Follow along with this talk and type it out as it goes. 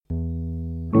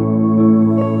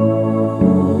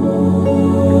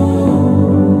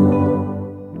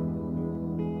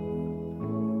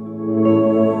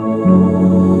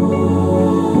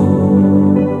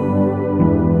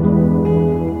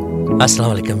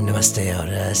Assalamu alaikum, namaste,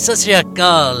 or sat sri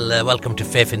akal. Welcome to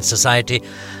Faith in Society,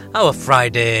 our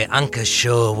Friday anchor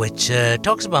show, which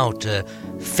talks about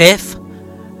faith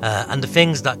and the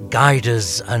things that guide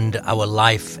us and our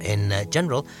life in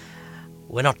general.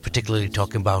 We're not particularly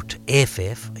talking about a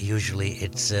faith. Usually,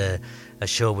 it's a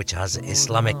show which has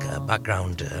Islamic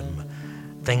background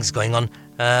things going on,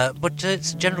 but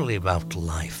it's generally about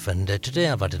life. And today,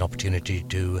 I've had an opportunity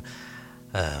to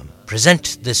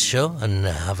present this show and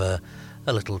have a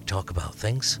little talk about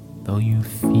things. Though you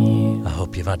feel I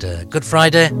hope you've had a good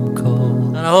Friday,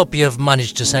 cold, and I hope you've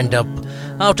managed to send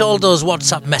out all those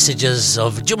WhatsApp messages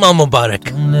of Juma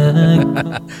Mubarak.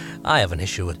 I have an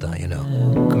issue with that, you know.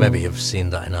 Maybe you've seen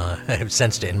that I've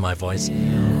sensed it in my voice.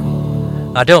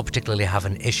 I don't particularly have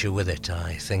an issue with it.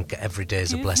 I think every day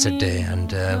is a blessed day,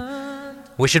 and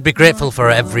we should be grateful for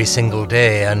every single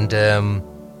day. And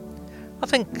I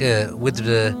think with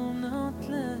the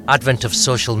advent of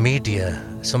social media,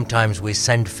 sometimes we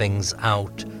send things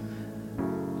out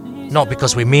not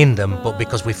because we mean them, but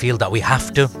because we feel that we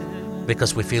have to,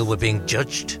 because we feel we're being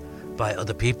judged by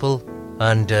other people.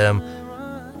 And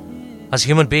as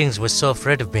human beings, we're so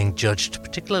afraid of being judged,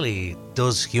 particularly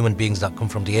those human beings that come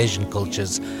from the Asian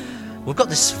cultures. We've got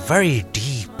this very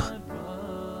deep,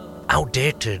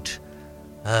 outdated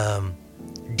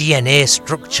DNA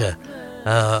structure,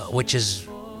 which is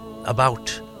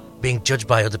about being judged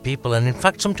by other people. And in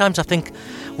fact, sometimes I think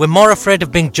we're more afraid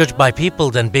of being judged by people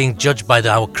than being judged by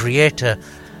our Creator,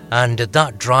 and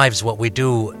that drives what we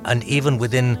do. And even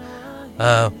within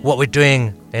what we're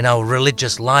doing in our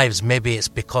religious lives, maybe it's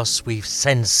because we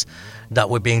sense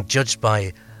that we're being judged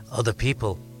by other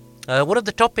people. One of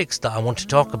the topics that I want to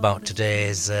talk about today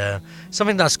is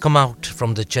something that's come out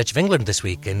from the Church of England this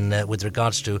week with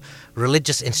regards to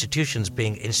religious institutions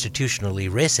being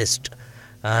institutionally racist.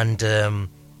 And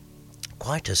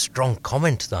quite a strong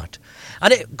comment, that.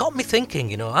 And it got me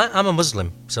thinking, you know, I'm a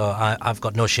Muslim, so I've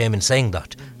got no shame in saying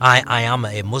that. I am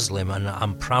a Muslim, and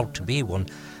I'm proud to be one.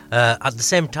 At the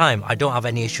same time, I don't have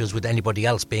any issues with anybody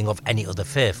else being of any other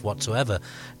faith whatsoever.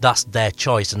 That's their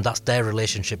choice, and that's their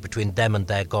relationship between them and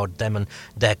their God, them and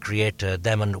their Creator,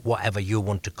 them and whatever you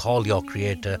want to call your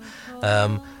Creator.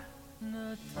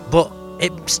 But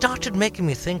it started making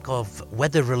me think of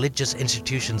whether religious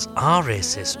institutions are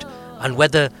racist, and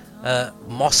whether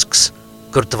mosques,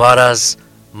 gurdwaras,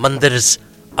 mandirs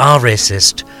are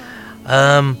racist.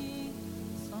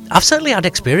 I've certainly had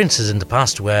experiences in the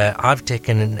past where I've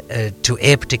taken to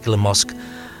a particular mosque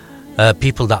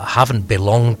people that haven't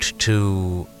belonged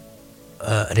to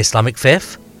an Islamic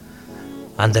faith,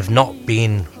 and they've not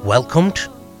been welcomed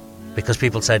because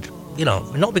people said, you know,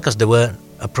 not because they weren't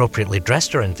appropriately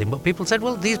dressed or anything, but people said,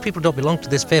 well, these people don't belong to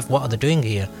this faith, what are they doing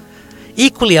here?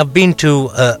 Equally, I've been to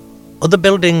other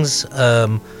buildings.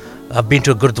 I've been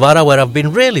to a Gurdwara where I've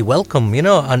been really welcome, you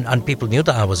know, and people knew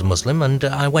that I was a Muslim, and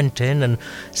I went in and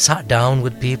sat down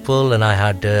with people, and I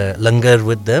had langar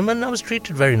with them, and I was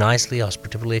treated very nicely,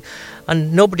 hospitably,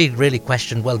 and nobody really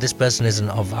questioned, well, this person isn't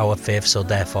of our faith, so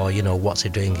therefore, you know, what's he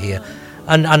doing here?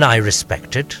 And I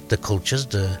respected the cultures,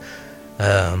 the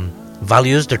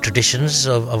values, the traditions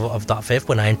of that faith.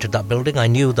 When I entered that building, I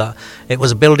knew that it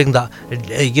was a building that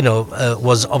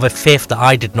was of a faith that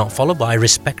I did not follow, but I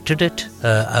respected it.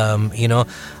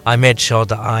 I made sure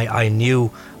that I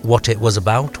knew what it was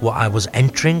about, what I was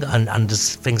entering, and the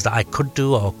things that I could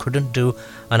do or couldn't do,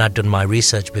 and I'd done my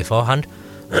research beforehand.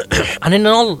 And in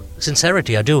all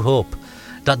sincerity, I do hope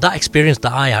that experience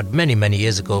that I had many, many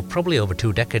years ago, probably over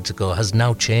 2 decades ago, has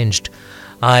now changed.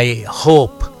 I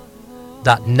hope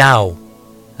that now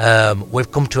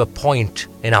we've come to a point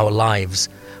in our lives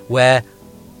where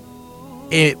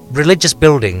religious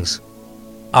buildings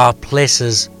are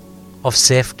places of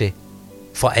safety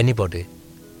for anybody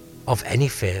of any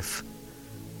faith.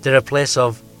 They're a place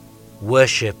of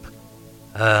worship.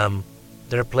 They're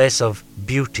a place of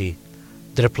beauty.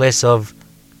 They're a place of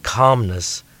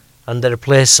calmness. And they're a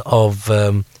place of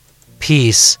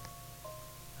peace.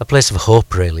 A place of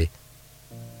hope, really.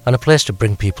 And a place to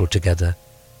bring people together,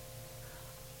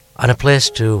 and a place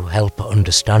to help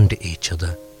understand each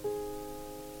other,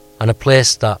 and a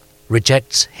place that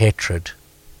rejects hatred,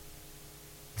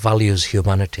 values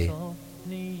humanity,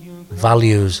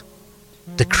 values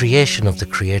the creation of the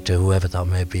Creator, whoever that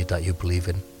may be that you believe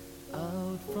in.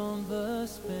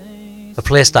 A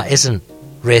place that isn't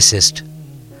racist,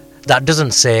 that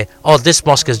doesn't say, oh, this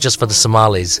mosque is just for the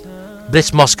Somalis,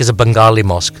 this mosque is a Bengali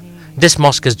mosque, this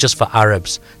mosque is just for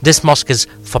Arabs, this mosque is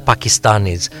for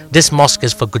Pakistanis, this mosque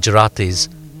is for Gujaratis.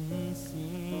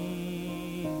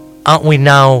 Aren't we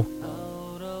now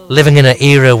living in an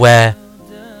era where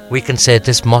we can say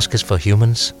this mosque is for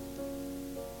humans?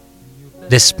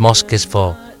 this mosque is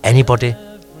for anybody.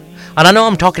 And I know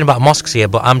I'm talking about mosques here,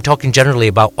 but I'm talking generally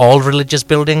about all religious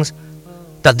buildings.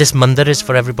 That this mandir is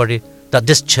for everybody, that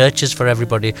this church is for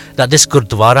everybody, that this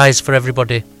gurdwara is for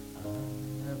everybody.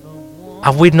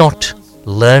 Have we not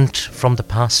learnt from the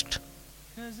past?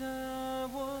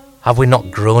 Have we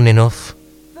not grown enough?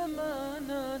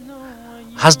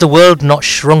 Has the world not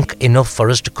shrunk enough for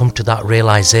us to come to that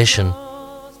realization?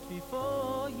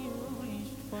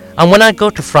 And when I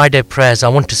go to Friday prayers, I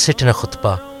want to sit in a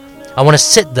khutbah. I want to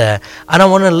sit there and I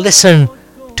want to listen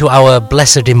to our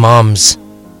blessed imams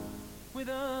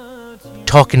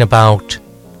talking about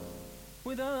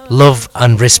love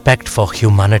and respect for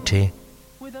humanity,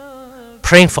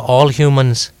 praying for all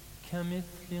humans.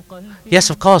 Yes,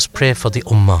 of course, pray for the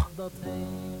ummah.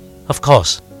 Of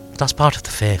course, that's part of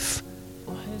the faith.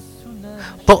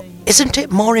 But isn't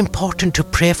it more important to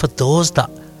pray for those that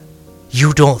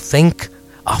you don't think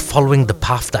are following the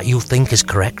path that you think is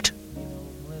correct?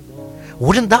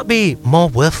 Wouldn't that be more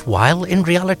worthwhile in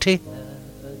reality?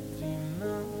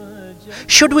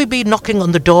 Should we be knocking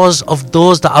on the doors of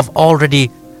those that have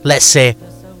already, let's say,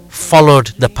 followed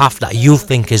the path that you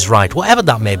think is right, whatever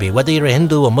that may be, whether you're a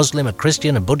Hindu, a Muslim, a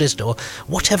Christian, a Buddhist, or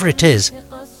whatever it is?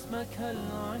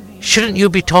 Shouldn't you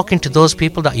be talking to those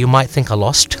people that you might think are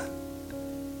lost?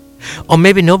 Or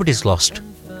maybe nobody's lost.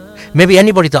 Maybe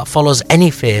anybody that follows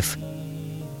any faith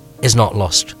is not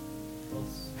lost.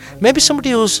 Maybe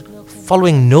somebody who's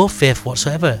following no faith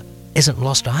whatsoever isn't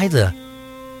lost either.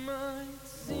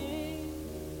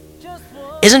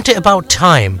 Isn't it about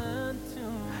time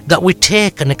that we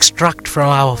take and extract from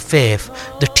our faith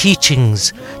the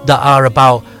teachings that are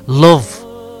about love,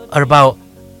 are about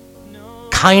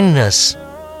kindness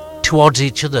towards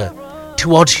each other,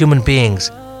 towards human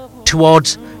beings,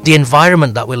 towards the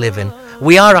environment that we live in?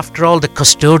 We are, after all, the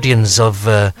custodians of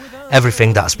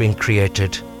everything that's been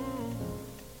created.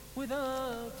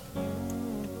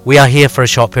 We are here for a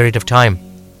short period of time.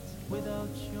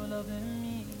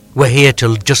 We're here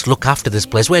to just look after this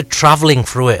place. We're travelling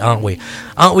through it, aren't we?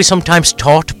 Aren't we sometimes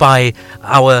taught by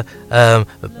our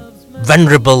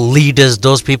venerable leaders,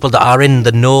 those people that are in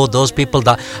the know, those people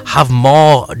that have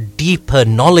more deeper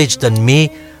knowledge than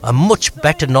me, a much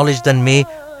better knowledge than me,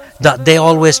 that they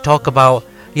always talk about,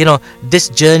 this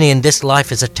journey in this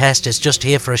life is a test, it's just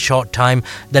here for a short time,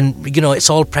 then, it's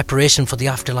all preparation for the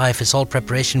afterlife, it's all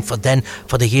preparation for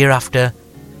the year after.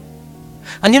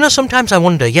 And sometimes I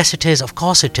wonder, yes it is, of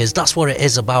course it is, that's what it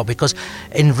is about, because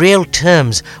in real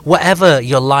terms, whatever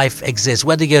your life exists,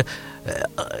 whether you're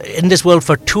in this world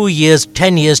for 2 years,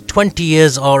 10 years, 20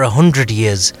 years or 100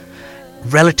 years,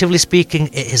 relatively speaking,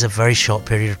 it is a very short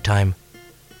period of time.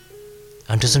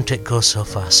 And doesn't it go so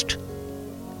fast?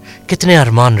 कितने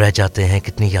अरमान रह जाते हैं,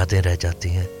 कितनी यादें रह जाती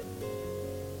हैं.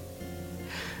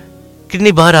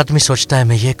 कितनी बार आदमी सोचता है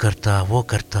मैं ये करता वो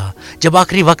करता, जब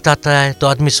आखिरी वक्त आता है तो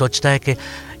आदमी सोचता है कि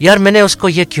यार मैंने उसको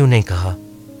ये क्यों नहीं कहा,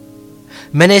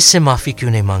 मैंने इससे माफ़ी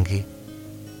क्यों नहीं मांगी,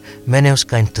 मैंने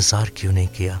उसका इंतज़ार क्यों नहीं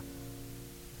किया.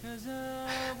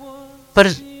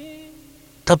 पर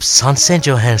तब सांसें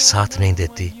जो हैं साथ नहीं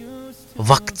देती,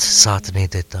 वक्त साथ नहीं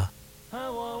देता.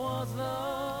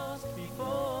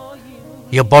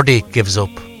 Your body gives up,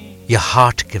 your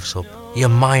heart gives up, your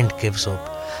mind gives up,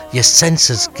 your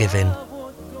senses give in,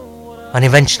 and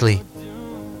eventually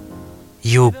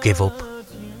you give up.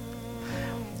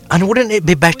 And wouldn't it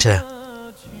be better,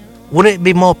 wouldn't it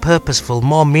be more purposeful,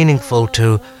 more meaningful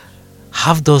to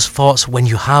have those thoughts when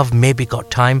you have maybe got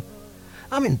time?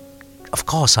 I mean, of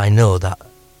course I know that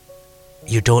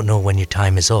you don't know when your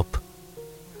time is up.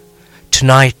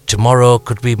 Tonight, tomorrow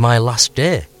could be my last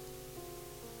day.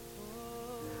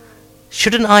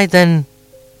 Shouldn't I then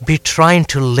be trying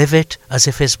to live it as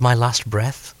if it's my last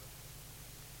breath?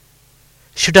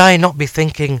 Should I not be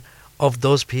thinking of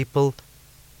those people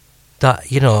that,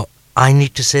 I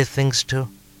need to say things to?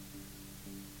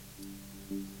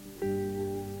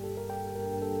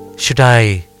 Should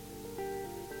I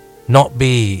not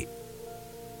be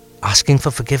asking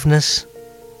for forgiveness,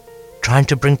 trying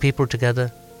to bring people together,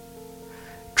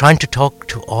 trying to talk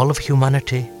to all of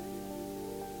humanity?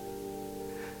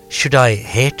 Should I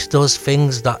hate those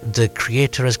things that the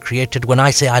Creator has created? When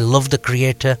I say I love the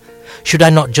Creator, should I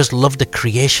not just love the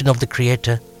creation of the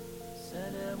Creator?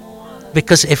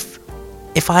 Because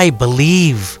if I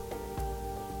believe,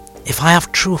 if I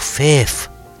have true faith,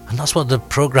 and that's what the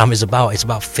program is about, it's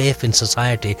about faith in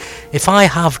society. If I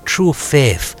have true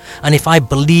faith, and if I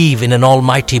believe in an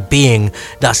almighty being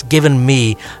that's given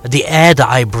me the air that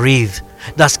I breathe,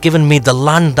 that's given me the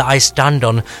land that I stand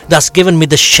on, that's given me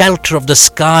the shelter of the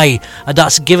sky, and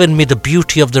that's given me the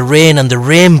beauty of the rain and the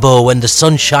rainbow when the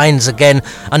sun shines again,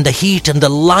 and the heat and the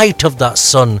light of that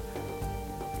sun.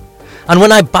 And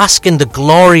when I bask in the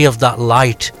glory of that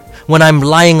light, when I'm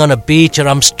lying on a beach or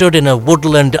I'm stood in a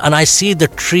woodland and I see the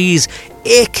trees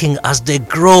aching as they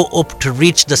grow up to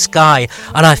reach the sky,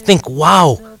 and I think,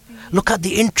 wow, look at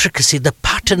the intricacy, the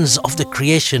patterns of the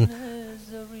creation.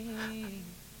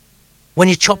 When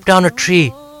you chop down a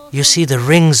tree, you see the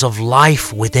rings of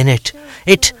life within it.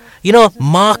 It,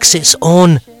 marks its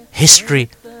own history.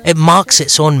 It marks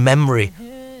its own memory.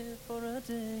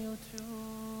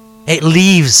 It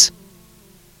leaves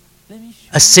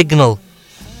a signal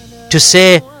to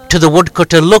say to the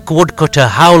woodcutter, look, woodcutter,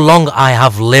 how long I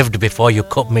have lived before you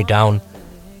cut me down.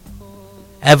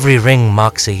 Every ring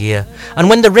marks a year. And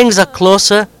when the rings are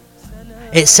closer,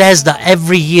 it says that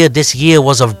every year this year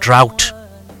was of drought.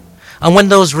 And when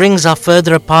those rings are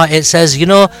further apart, it says,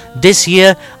 this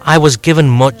year I was given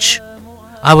much.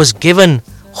 I was given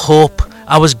hope.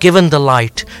 I was given the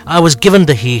light. I was given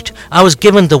the heat. I was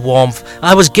given the warmth.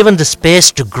 I was given the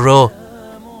space to grow.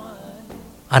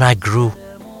 And I grew.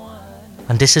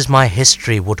 And this is my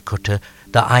history, woodcutter,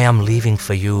 that I am leaving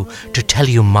for you to tell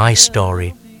you my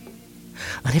story.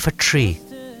 And if a tree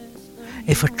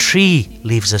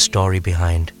leaves a story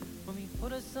behind,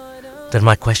 then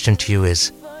my question to you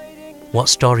is, what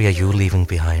story are you leaving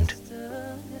behind?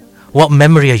 What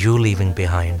memory are you leaving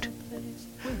behind?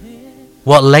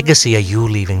 What legacy are you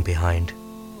leaving behind?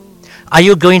 Are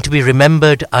you going to be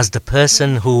remembered as the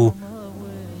person who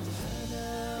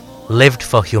lived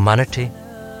for humanity,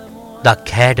 that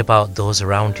cared about those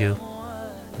around you,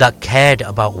 that cared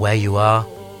about where you are,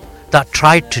 that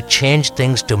tried to change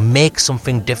things to make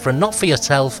something different, not for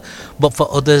yourself, but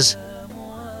for others?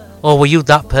 Or were you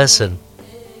that person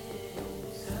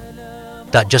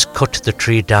that just cut the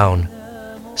tree down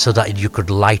so that you could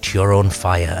light your own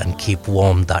fire and keep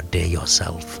warm that day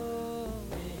yourself?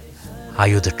 Are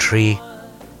you the tree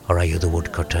or are you the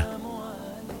woodcutter?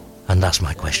 And that's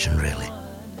my question really,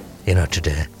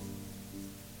 today.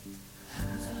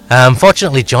 I'm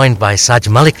fortunately joined by Saj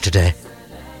Malik today,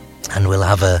 and we'll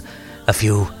have a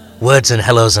few words and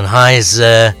hellos and highs.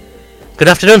 Good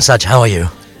afternoon, Saj, how are you?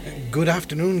 Good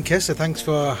afternoon, Kesa. Thanks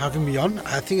for having me on.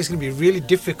 I think it's going to be really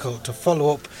difficult to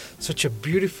follow up such a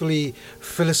beautifully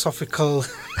philosophical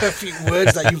few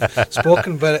words that you've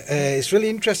spoken, but it's really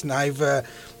interesting.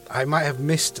 I might have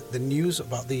missed the news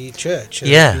about the church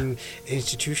being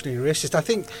institutionally racist.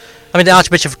 The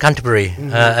Archbishop of Canterbury,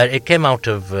 it came out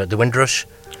of the Windrush.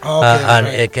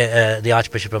 The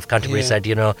Archbishop of Canterbury said,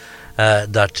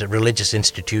 that religious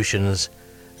institutions,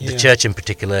 the church in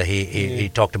particular, he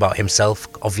talked about himself,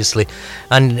 obviously,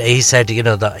 and he said,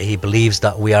 that he believes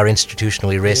that we are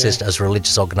institutionally racist as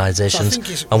religious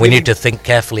organisations, and we need to think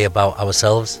carefully about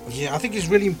ourselves. Yeah, I think it's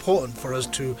really important for us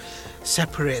to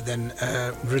separate then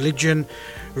religion,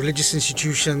 religious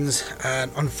institutions,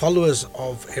 and followers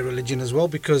of a religion as well,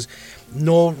 because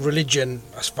no religion,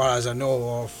 as far as I know,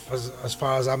 or as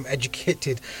far as I'm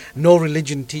educated, no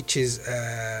religion teaches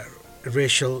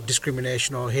racial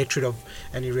discrimination or hatred of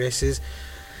any races.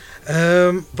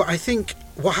 But I think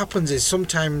what happens is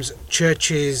sometimes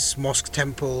churches, mosques,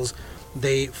 temples,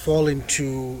 they fall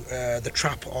into the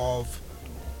trap of,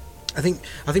 I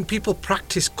think people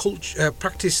practice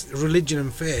religion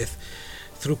and faith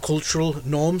through cultural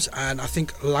norms, and I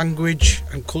think language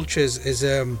and culture is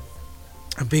a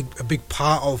big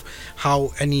part of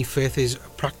how any faith is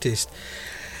practiced.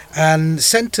 And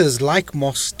centres like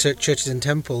mosques, churches and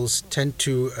temples tend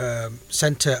to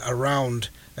centre around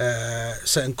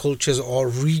certain cultures or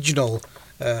regional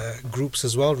groups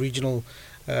as well, regional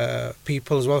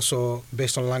people as well, so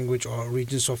based on language or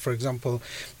region. So for example,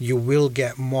 you will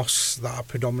get mosques that are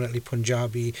predominantly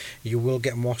Punjabi, you will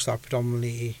get mosques that are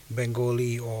predominantly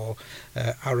Bengali or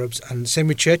Arabs, and same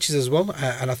with churches as well.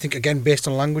 And I think again based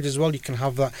on language as well, you can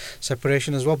have that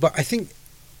separation as well. But I think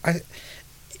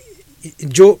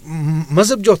जो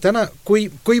मज़हब जो होता है ना,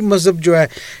 कोई मज़हब जो है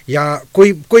या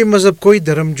कोई मज़हब कोई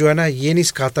धर्म जो है ना, ये नहीं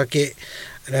सिखाता कि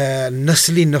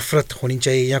नस्ली नफ़रत होनी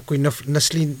चाहिए या कोई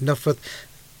नस्ली नफ़रत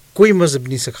कोई मज़हब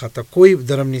नहीं सिखाता, कोई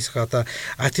धर्म नहीं सिखाता.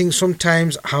 आई थिंक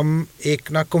समटाइम्स हम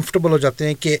एक ना कंफर्टेबल हो जाते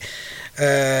हैं कि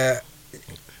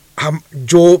हम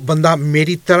जो बंदा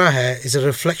मेरी तरह है is a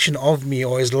reflection of me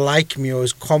or is like me or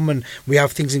is common, we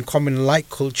have things in common like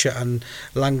culture and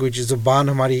language. ज़बान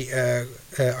हमारी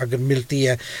अगर मिलती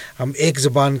है, हम एक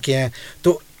ज़बान के हैं,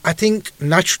 तो आई थिंक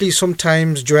नेचुरली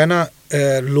समटाइम्स जो है ना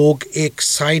लोग एक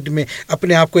साइड में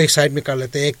अपने आप को एक साइड में कर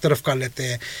लेते हैं, एक तरफ कर लेते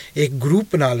हैं, एक ग्रुप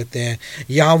बना लेते हैं,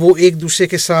 या वो एक दूसरे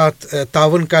के साथ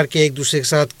तावन करके एक दूसरे के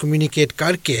साथ कम्युनिकेट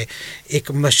करके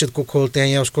एक मस्जिद को खोलते हैं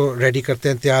या उसको रेडी करते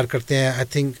हैं, तैयार करते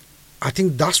हैं. I think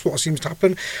that's what seems to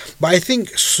happen. But I think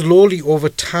slowly over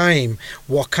time,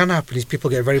 what can happen is people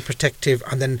get very protective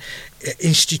and then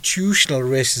institutional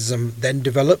racism then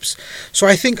develops.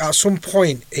 So I think at some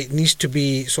point it needs to be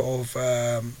sort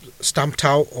of stamped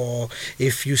out, or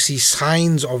if you see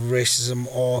signs of racism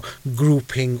or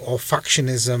grouping or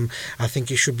factionism, I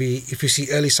think it should be, if you see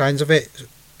early signs of it,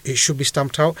 it should be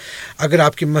stamped out. अगर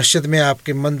आपकी मस्जिद में,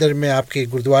 आपके मंदिर में, आपके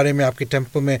गुरुद्वारे में, आपके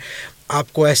टेम्पल में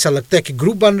आपको ऐसा लगता है कि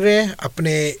ग्रुप बन रहे हैं,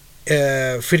 अपने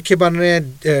फ़िरके बन रहे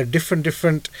हैं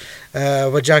डिफरेंट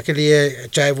वजह के लिए,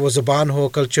 चाहे वो ज़बान हो,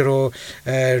 कल्चर हो,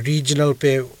 रीजनल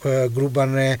पे ग्रुप बन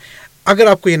रहे हैं, अगर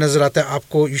आपको ये नज़र आता है,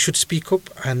 आपको you should speak up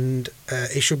and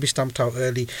it should be stamped out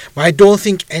early. But I don't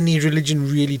think any religion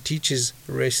really teaches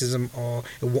racism, or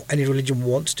any religion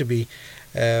wants to be.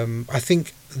 I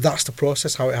think that's the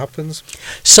process, how it happens.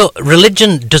 So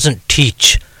religion doesn't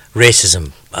teach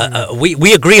racism.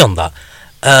 We agree on that.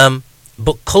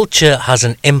 But culture has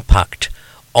an impact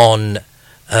on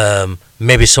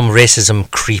maybe some racism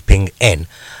creeping in.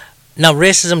 Now,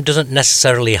 racism doesn't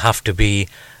necessarily have to be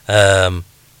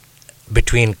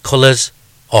between colours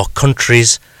or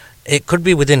countries. It could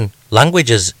be within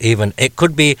languages even. It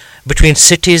could be between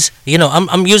cities. You know,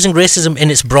 I'm using racism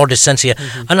in its broadest sense here.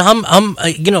 And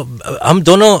हम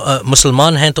दोनों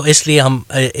मुसलमान हैं, तो इसलिए हम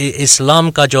इस्लाम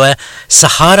का जो है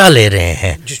सहारा ले रहे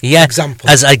हैं, या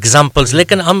as examples.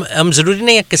 लेकिन हम ज़रूरी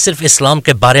नहीं है कि सिर्फ इस्लाम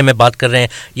के बारे में बात कर रहे हैं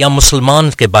या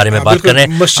मुसलमान के बारे में बात कर रहे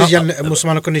हैं. मस्जिद या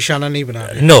मुसलमानों को निशाना नहीं बना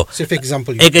रहे. No, सिर्फ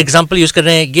एक एग्जाम्पल यूज़ कर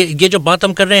रहे हैं. ये जो बात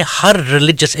हम कर रहे हैं, हर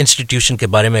रिलीजियस इंस्टीट्यूशन के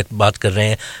बारे में बात कर रहे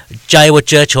हैं, चाहे वो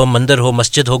चर्च हो, मंदिर हो,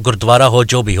 मस्जिद हो, गुरुद्वारा हो,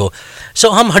 जो भी हो. सो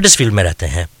हम हडर्सफील्ड में रहते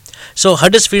हैं. सो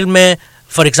हडर्सफील्ड में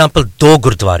फॉर एग्जांपल 2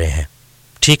 गुरुद्वारे हैं,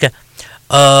 ठीक है.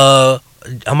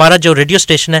 हमारा जो रेडियो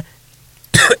स्टेशन है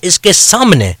इसके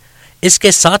सामने,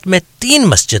 इसके साथ में 3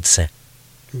 मस्जिद हैं.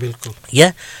 बिल्कुल,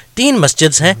 यह 3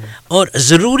 मस्जिद हैं, और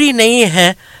ज़रूरी नहीं है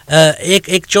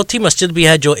एक चौथी मस्जिद भी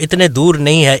है जो इतने दूर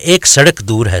नहीं है, एक सड़क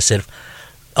दूर है सिर्फ,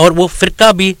 और वो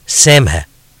फ़िरका भी सेम है.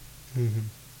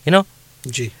 यू नो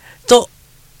जी. तो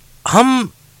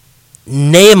हम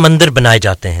नए मंदिर बनाए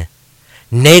जाते हैं,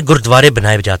 नए गुरुद्वारे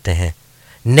बनाए जाते हैं,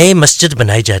 नए मस्जिद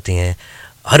बनाई जाती हैं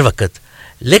हर वक्त,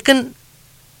 लेकिन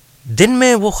दिन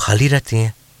में वो खाली रहती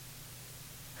हैं.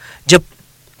 जब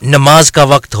नमाज का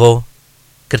वक्त हो,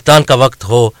 कीर्तन का वक्त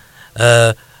हो,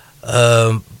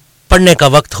 पढ़ने का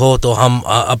वक्त हो, तो हम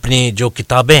अपनी जो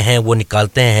किताबें हैं वो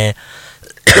निकालते हैं,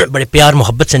 बड़े प्यार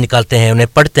मोहब्बत से निकालते हैं, उन्हें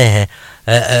पढ़ते हैं,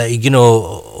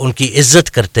 उनकी इज्जत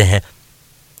करते हैं.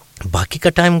 बाकी का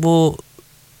टाइम वो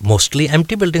मोस्टली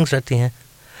एम्प्टी बिल्डिंग्स रहती हैं.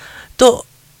 तो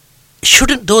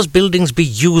shouldn't those buildings be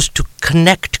used to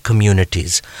connect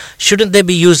communities? Shouldn't they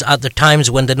be used at the times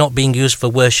when they're not being used for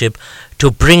worship to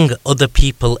bring other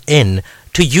people in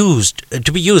to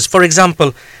be used? For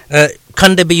example,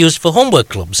 can they be used for homework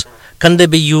clubs? Can they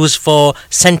be used for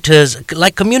centers,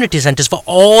 like community centers for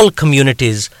all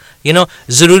communities?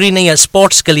 ज़रूरी नहीं है.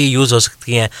 Sports के लिए use हो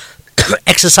सकती हैं,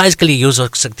 exercise के लिए यूज़ हो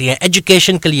सकती हैं,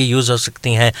 एजुकेशन के लिए यूज़ हो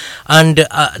सकती हैं, and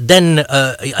then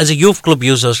as a youth club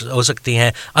use हो सकती हैं,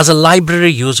 एज अ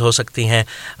लाइब्रेरी यूज़ हो सकती हैं,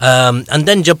 एंड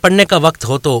देन जब पढ़ने का वक्त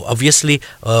हो तो ऑब्वियसली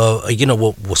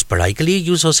वो उस पढ़ाई के लिए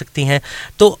यूज़ हो सकती हैं.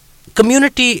 तो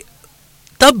कम्युनिटी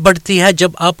तब बढ़ती है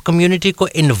जब आप कम्युनिटी को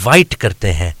इनवाइट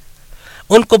करते हैं,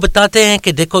 उनको बताते हैं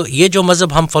कि देखो ये जो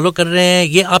मज़हब हम फॉलो कर रहे हैं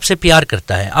ये आपसे प्यार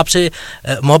करता है, आपसे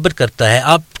मोहब्बत करता है,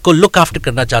 आपको लुक आफ्टर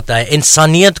करना चाहता है,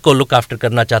 इंसानियत को लुक आफ्टर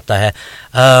करना चाहता है.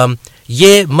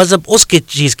 ये मज़हब उसकी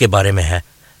चीज़ के बारे में है.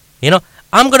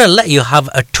 I'm going to let you have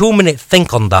a 2-minute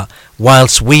think on that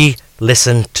whilst we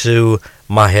listen to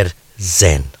Mahir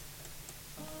Zain.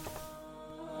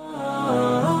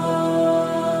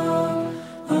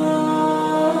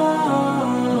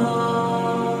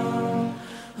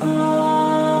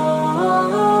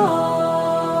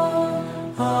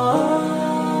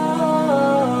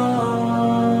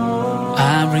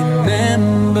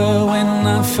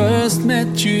 First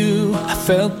met you, I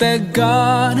felt that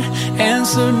God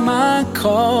answered my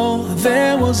call.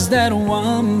 There was that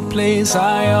one place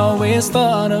I always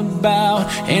thought about,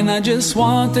 and I just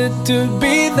wanted to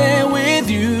be there with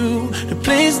you. The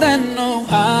place that no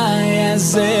eye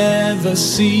has ever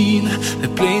seen,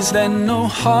 the place that no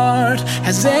heart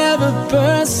has ever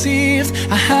perceived.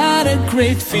 I had a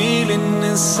great feeling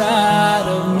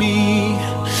inside of me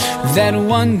that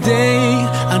one day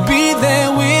I'll be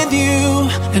there with you.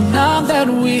 And now that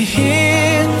we're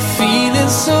here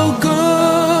so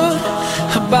good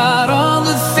about all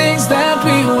the things that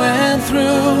we went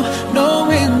through,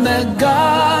 knowing that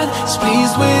God is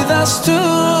pleased with us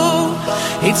too.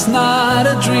 It's not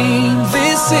a dream,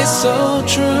 this is so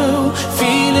true.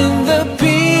 Feeling the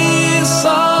peace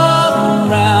all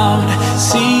around,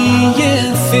 seeing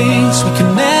things we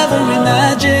could never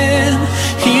imagine,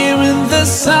 hearing the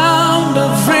sound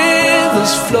of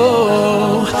rivers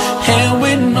flow, and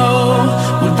we know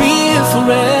we'll be here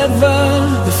forever.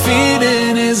 The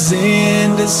feeling is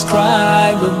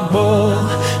indescribable,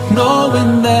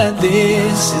 knowing that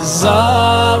this is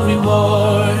our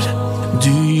reward.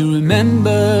 Do you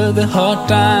remember the hard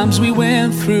times we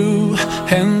went through,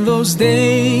 and those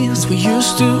days we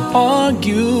used to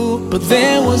argue, but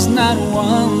there was not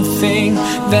one thing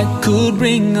that could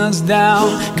bring us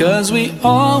down, 'cause we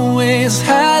always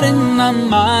had in our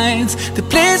minds the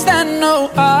place that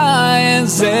no eye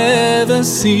has ever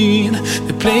seen,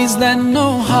 the place that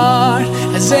no heart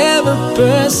has ever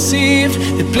perceived,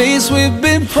 the place we've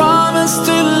been promised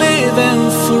to live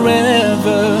in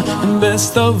forever. And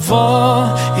best of all,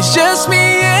 it's just me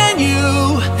and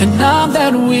you, and now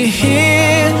that we're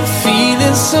here,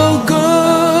 feeling so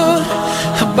good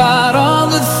about all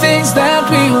the things that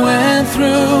we went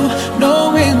through,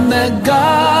 knowing that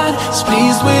God is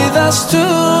pleased with us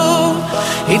too.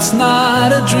 It's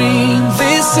not a dream,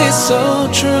 this is so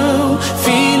true.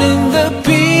 Feeling the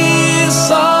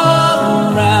peace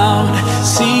all around,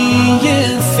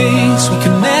 seeing things we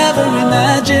could never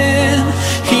imagine,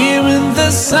 hearing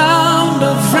the sound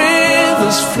of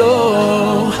rivers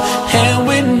flow, and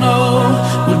we know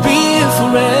we'll be here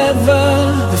forever.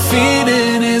 The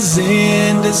feeling is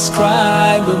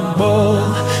indescribable,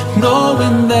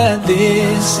 knowing that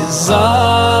this is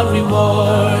our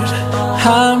reward. I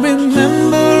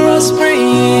remember us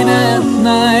praying at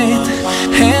night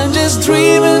and just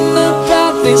dreaming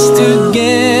about this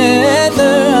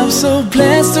together. I'm so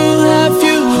blessed to have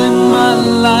you in my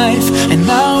life, and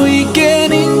now we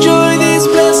can enjoy these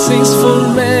blessings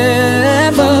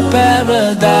forever.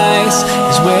 Paradise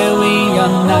is where we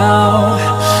are now.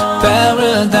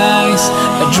 Paradise,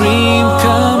 a dream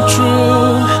come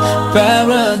true.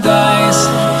 Paradise,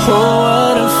 oh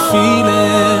what a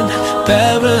feeling.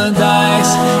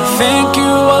 Paradise, thank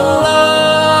you Allah.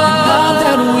 Now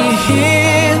that we're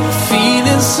here,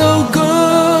 feeling so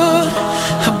good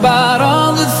about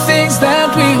all the things that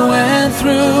we went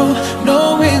through,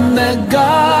 knowing that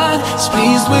God is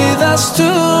pleased with us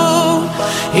too.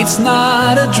 It's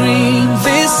not a dream,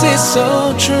 this is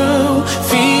so true.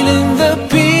 Feeling the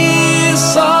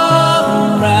peace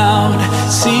all around,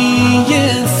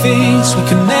 seeing things we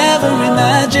could never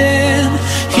imagine,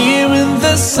 hearing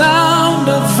the sound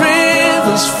of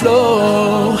rivers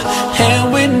flow,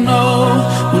 and we know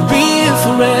we'll be here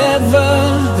forever.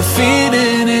 The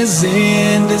feeling is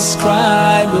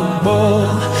indescribable,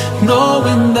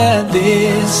 knowing that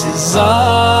this is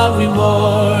our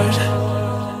reward.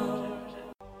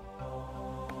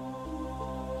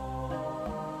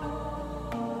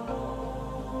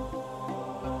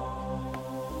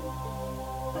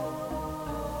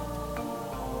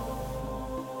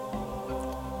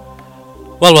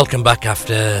 Well, welcome back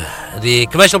after the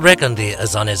commercial break and the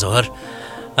Azan-e-Zohar,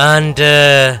 and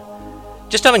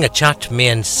just having a chat, me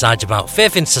and Saj, about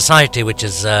Faith in Society, which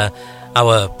is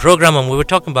our programme, and we were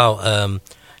talking about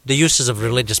the uses of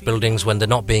religious buildings when they're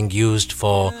not being used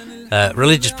for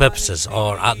religious purposes,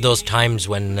 or at those times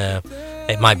when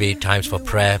it might be times for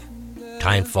prayer,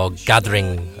 time for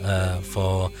gathering,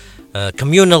 for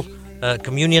communion.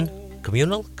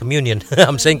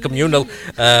 I'm saying communal.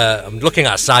 I'm looking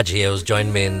at Saj here, who's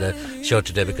joined me in the show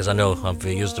today, because I know I've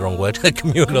used the wrong word.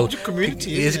 Communal.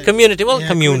 Community. It's community. Well, yeah,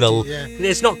 communal. Yeah.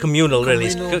 It's not communal, really.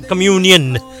 It's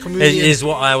communion. Is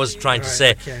what I was trying to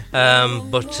say. Okay.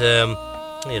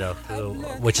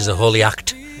 Which is a holy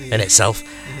act in itself.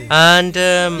 And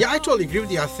I totally agree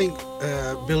with you. I think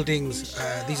buildings,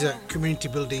 these are community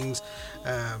buildings,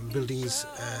 buildings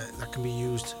that can be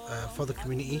used for the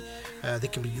community. They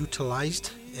can be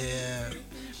utilised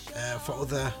for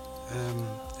other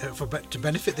to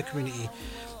benefit the community.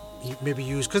 Maybe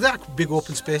use, because they're big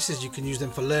open spaces. You can use them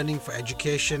for learning, for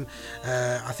education.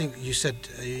 I think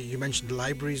you mentioned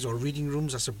libraries or reading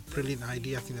rooms. That's a brilliant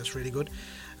idea. I think that's really good.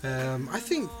 I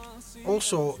think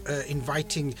also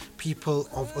inviting people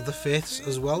of other faiths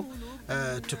as well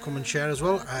to come and share as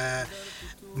well.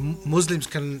 Muslims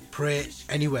can pray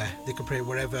anywhere. They can pray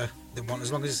wherever they want,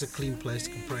 as long as it's a clean place.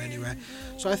 They can pray anywhere.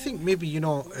 So I think maybe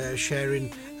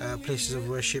sharing places of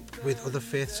worship with other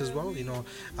faiths as well.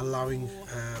 Allowing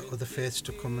other faiths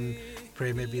to come and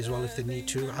pray maybe as well if they need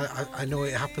to. I know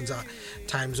it happens at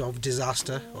times of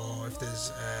disaster, or if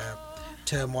there's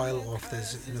turmoil, or if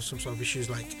there's some sort of issues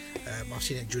like I've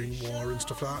seen it during war and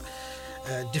stuff like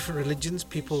that. Different religions,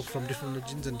 people from different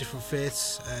religions and different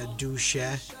faiths do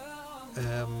share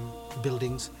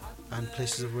buildings and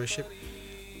places of worship.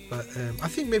 But I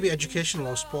think maybe educational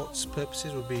or sports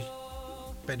purposes would be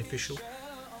beneficial.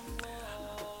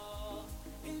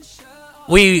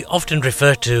 We often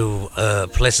refer to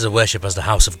places of worship as the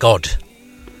house of God.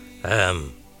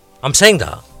 I'm saying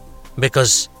that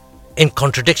because, in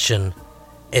contradiction,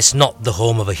 it's not the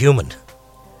home of a human.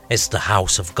 It's the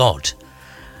house of God.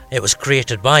 It was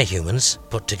created by humans,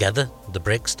 put together, the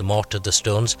bricks, the mortar, the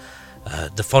stones.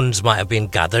 The funds might have been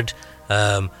gathered.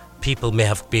 People may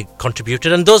have been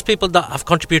contributed, and those people that have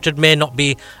contributed may not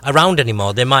be around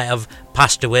anymore. They might have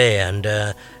passed away, and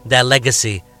their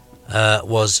legacy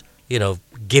was,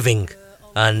 giving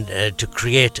and to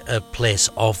create a place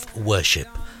of worship.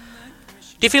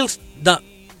 Do you feel that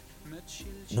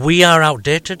we are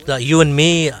outdated, that you and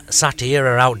me sat here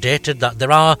are outdated, that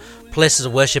there are places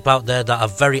of worship out there that are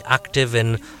very active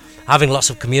in having lots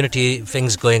of community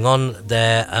things going on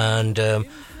there, and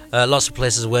lots of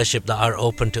places of worship that are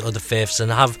open to other faiths and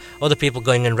have other people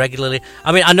going in regularly?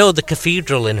 I mean, I know the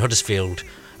cathedral in Huddersfield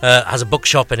has a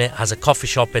bookshop in it, has a coffee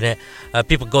shop in it.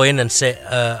 People go in and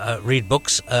read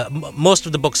books. Most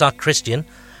of the books are Christian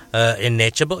in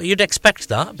nature, but you'd expect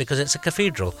that because it's a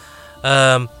cathedral.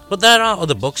 But there are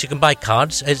other books. You can buy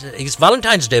cards. It's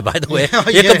Valentine's Day, by the way.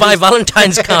 You can buy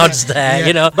Valentine's cards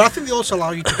there. But I think they also allow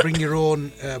you to bring your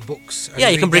own books. Yeah,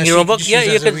 you can bring your own books. Yeah,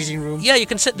 you can. Room. Yeah, you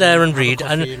can sit there and read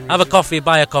and have a coffee,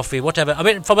 buy a coffee, whatever. I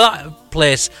mean, from that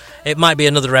place, it might be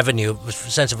another revenue,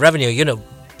 sense of revenue.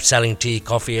 Selling tea,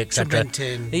 coffee, etc.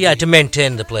 To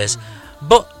maintain the place.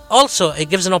 But also, it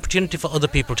gives an opportunity for other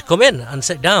people to come in and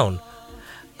sit down.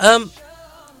 Hand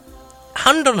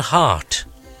on heart,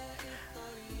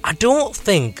 I don't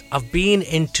think I've been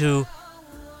into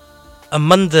a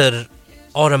mandir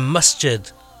or a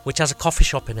masjid which has a coffee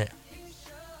shop in it.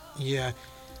 Yeah.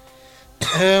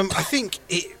 I think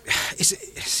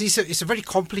it's a very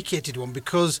complicated one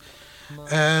because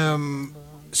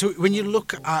so when you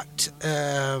look at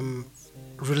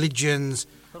religions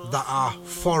that are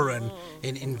foreign,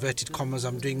 in inverted commas,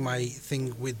 I'm doing my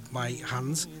thing with my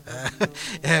hands.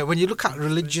 When you look at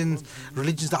religions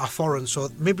that are foreign, so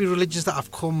maybe religions that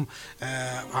have come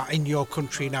are in your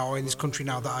country now or in this country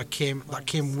now that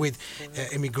came with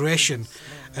immigration,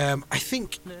 I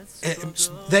think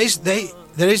there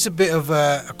is a bit of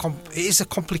it is a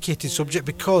complicated subject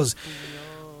because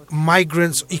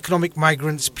migrants, economic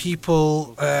migrants,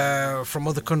 people from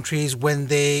other countries, when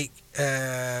they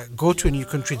go to a new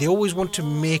country, they always want to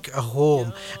make a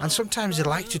home, and sometimes they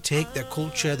like to take their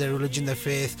culture, their religion, their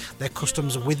faith, their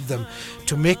customs with them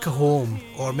to make a home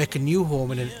or make a new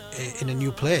home in a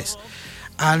new place.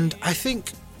 And I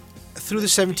think through the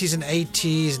 70s and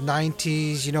 80s,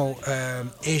 90s,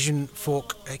 Asian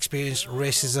folk experienced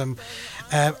racism,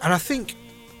 and I think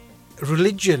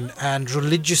religion and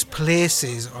religious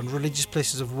places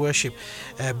of worship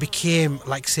became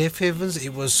like safe havens.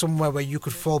 It was somewhere where you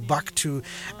could fall back to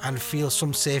and feel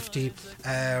some safety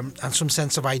and some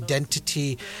sense of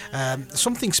identity,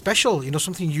 something special,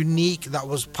 something unique that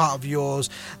was part of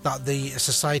yours that the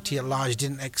society at large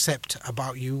didn't accept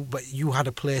about you, but you had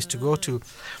a place to go to.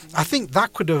 I think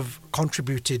that could have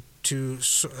contributed to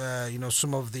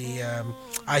some of the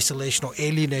isolation or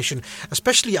alienation.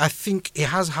 Especially, I think it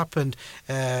has happened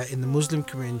in the Muslim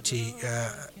community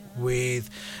with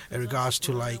regards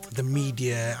to like the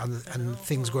media and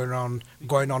things going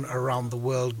on around the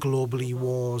world globally,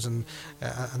 wars and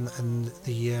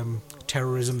the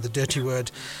terrorism, the dirty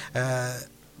word.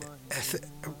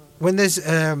 When there's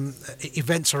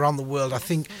events around the world, I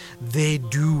think they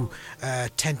do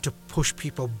tend to push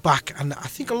people back. And I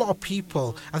think a lot of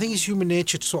people, I think it's human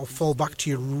nature to sort of fall back to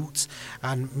your roots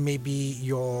and maybe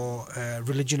your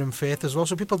religion and faith as well.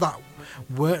 So people that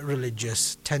weren't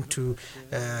religious tend to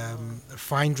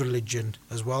find religion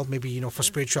as well, maybe, for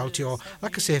spirituality or,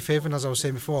 like I say, faith, and as I was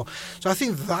saying before. So I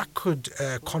think that could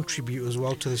contribute as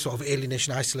well to this sort of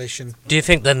alienation, isolation. Do you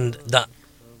think then that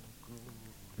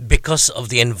because of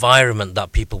the environment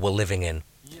that people were living in,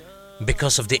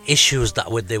 because of the issues that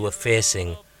they were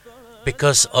facing,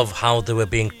 because of how they were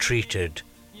being treated,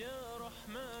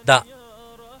 that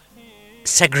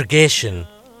segregation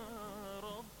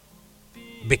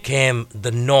became the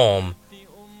norm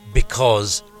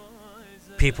because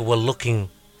people were looking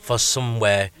for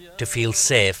somewhere to feel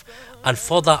safe, and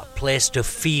for that place to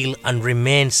feel and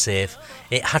remain safe,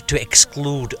 it had to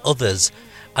exclude others.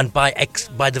 And by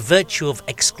the virtue of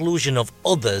exclusion of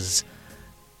others,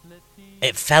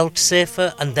 it felt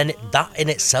safer, and then that in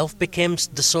itself became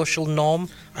the social norm.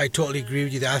 I totally agree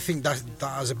with you there. I think that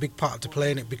has a big part to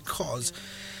play in it, because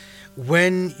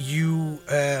when you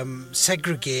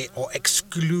segregate or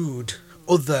exclude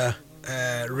other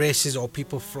races or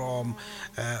people from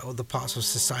other parts of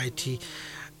society,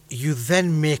 you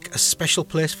then make a special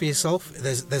place for yourself.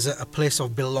 There's a place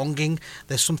of belonging.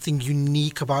 There's something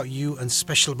unique about you and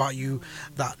special about you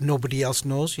that nobody else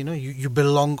knows. You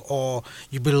belong, or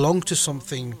you belong to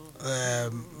something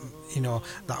that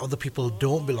other people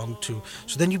don't belong to.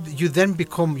 So then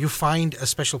you find a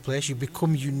special place. You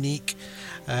become unique,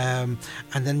 and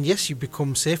then yes, you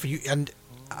become safer. And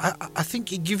I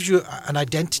think it gives you an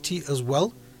identity as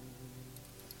well.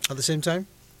 At the same time.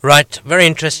 Right, very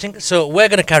interesting. So we're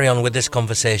going to carry on with this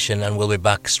conversation, and we'll be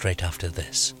back straight after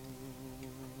this.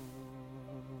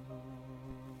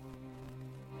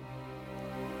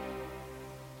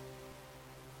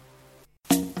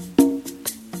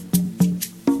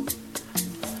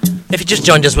 If you just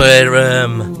joined us, we're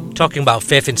talking about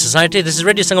faith in society. This is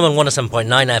Radio Sangam on 107.9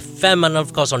 FM, and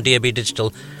of course on DAB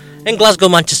Digital in Glasgow,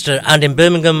 Manchester and in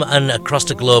Birmingham and across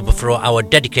the globe for our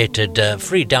dedicated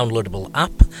free downloadable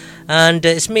app. And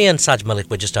it's me and Saj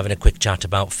Malik. We're just having a quick chat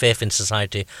about faith in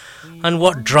society and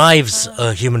what drives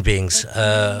human beings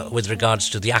with regards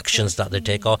to the actions that they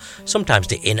take, or sometimes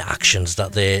the inactions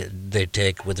that they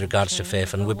take with regards to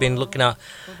faith. And we've been looking at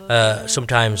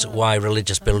sometimes why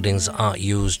religious buildings aren't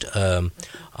used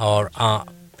or are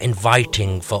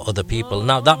inviting for other people.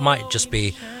 Now, that might just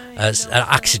be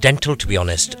accidental, to be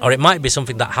honest, or it might be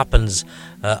something that happens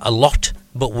a lot,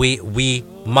 but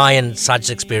my and Saj's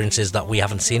experience is that we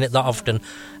haven't seen it that often,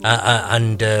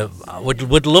 and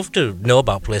would love to know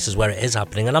about places where it is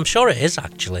happening, and I'm sure it is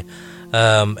actually.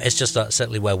 It's just that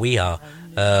certainly where we are,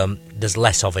 there's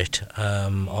less of it,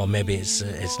 or maybe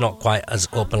it's not quite as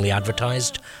openly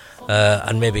advertised,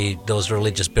 and maybe those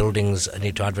religious buildings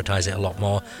need to advertise it a lot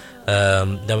more.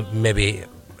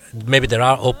 Maybe there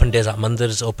are open days at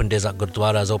mandirs, open days at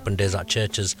gurdwaras, open days at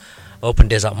churches, open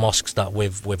days at mosques that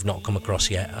we've not come across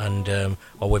yet, and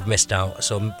or we've missed out.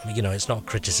 So it's not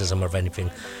criticism of anything.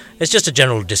 It's just a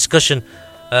general discussion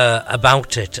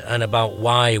about it and about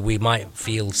why we might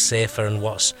feel safer and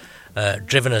what's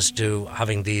driven us to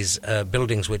having these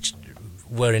buildings which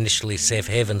were initially safe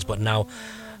havens, but now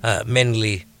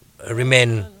mainly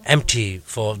remain empty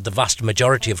for the vast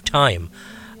majority of time,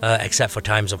 except for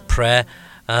times of prayer.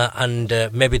 And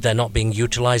maybe they're not being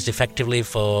utilised effectively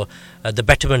for the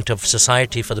betterment of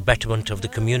society, for the betterment of the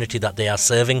community that they are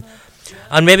serving.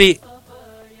 And maybe,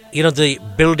 the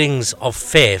buildings of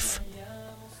faith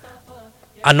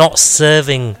are not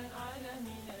serving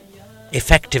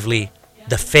effectively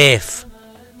the faith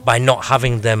by not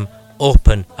having them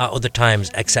open at other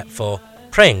times except for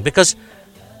praying. Because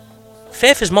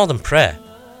faith is more than prayer.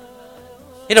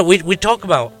 We talk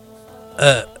about,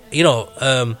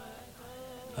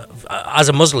 as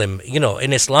a Muslim,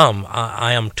 in Islam,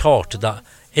 I am taught that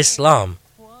Islam,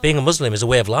 being a Muslim, is a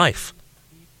way of life.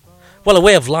 Well, a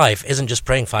way of life isn't just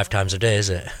praying 5 times a day, is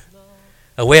it?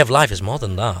 A way of life is more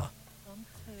than that.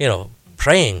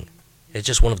 Praying is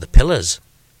just one of the pillars,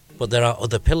 but there are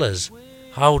other pillars.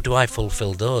 How do I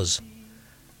fulfill those?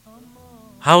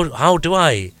 How do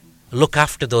I look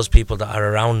after those people that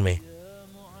are around me?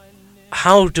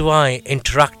 How do I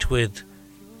interact with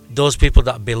those people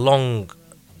that belong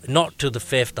not to the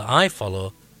faith that I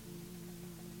follow,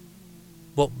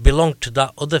 but belong to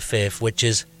that other faith, which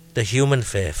is the human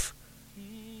faith,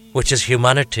 which is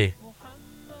humanity?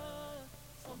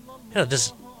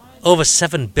 There's over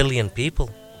 7 billion people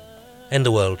in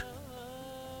the world.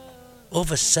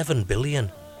 Over 7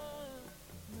 billion.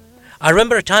 I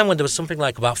remember a time when there was something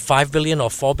like about 5 billion or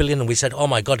 4 billion, and we said, oh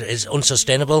my God, it is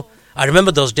unsustainable. I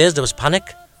remember those days, there was panic.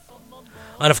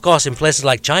 And of course, in places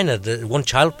like China, the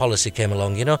one-child policy came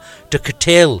along, to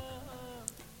curtail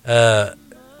the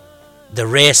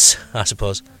race, I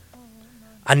suppose.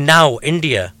 And now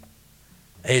India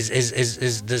is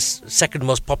the second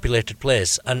most populated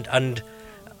place, and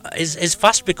is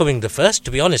fast becoming the first.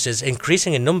 To be honest, is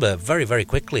increasing in number very, very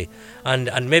quickly,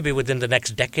 and maybe within the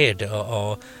next decade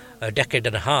or a decade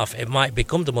and a half, it might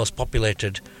become the most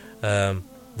populated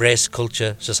race,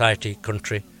 culture, society,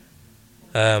 country.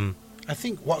 I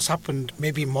think what's happened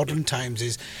maybe in modern times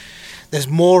is there's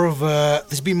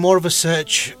been more of a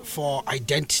search for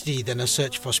identity than a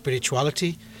search for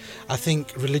spirituality. I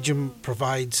think religion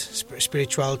provides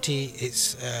spirituality.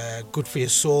 It's good for your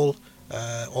soul.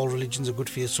 All religions are good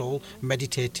for your soul.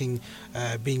 Meditating,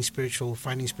 being spiritual,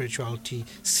 finding spirituality,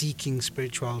 seeking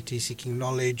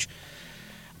knowledge.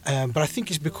 But I think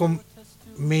it's become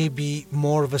maybe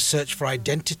more of a search for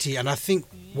identity. And I think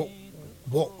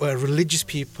what religious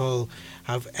people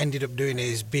have ended up doing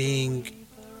is being,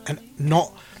 and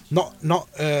not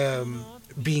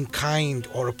being kind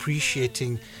or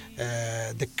appreciating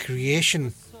the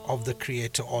creation of the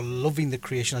Creator, or loving the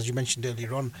creation, as you mentioned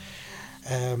earlier on,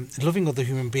 loving other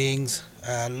human beings,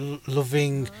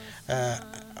 loving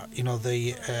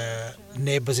the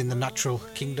neighbours in the natural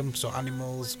kingdom, so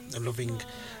animals, loving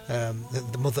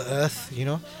the Mother Earth,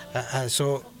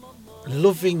 so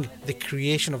loving the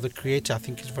creation of the Creator, I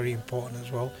think, is very important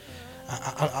as well,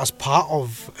 as part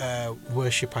of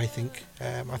worship. I think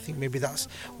maybe that's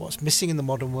what's missing in the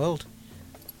modern world.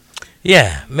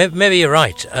 Yeah, maybe you're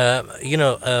right. I've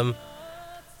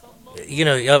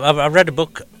read a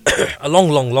book a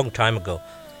long time ago.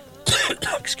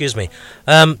 Excuse me.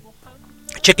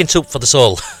 Chicken soup for the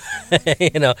soul.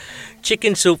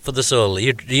 Chicken soup for the soul.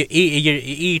 You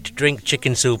eat, drink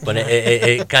chicken soup, and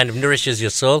it kind of nourishes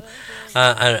your soul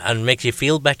and makes you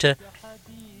feel better.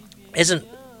 Isn't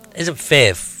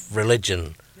faith,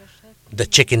 religion, the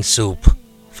chicken soup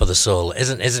for the soul?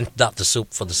 Isn't that the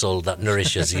soup for the soul that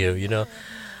nourishes you?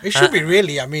 It should be,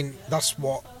 really. I mean, that's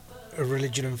what a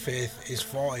religion and faith is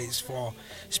for. It's for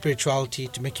spirituality,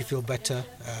 to make you feel better.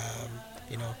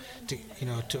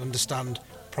 To understand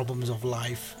problems of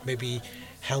life, maybe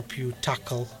help you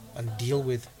tackle and deal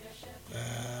with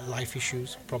life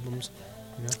issues, problems.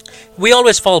 We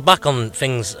always fall back on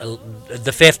things,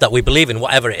 the faith that we believe in,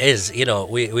 whatever it is.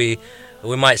 We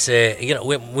might say,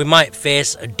 we might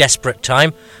face a desperate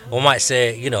time. We might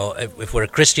say, if we're a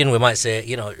Christian, we might say,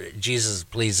 Jesus,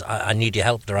 please, I need your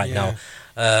help right now.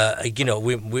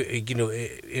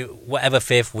 Whatever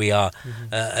faith we are,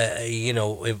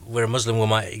 if we're a Muslim, we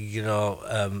might,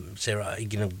 say,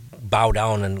 bow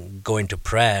down and go into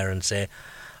prayer and say,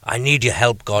 I need your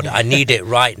help, God. I need it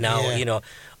right now.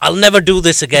 I'll never do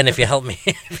this again if you help me.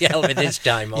 If you help me this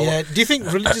time. Yeah. Do you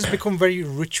think religions become very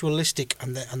ritualistic,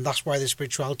 and that's why the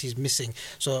spirituality is missing?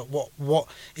 So what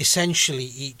essentially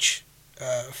each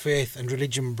faith and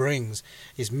religion brings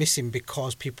is missing,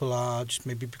 because people are just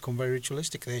maybe become very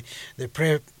ritualistic. They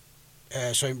pray.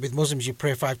 So with Muslims, you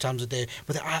pray 5 times a day,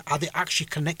 but are they actually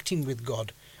connecting with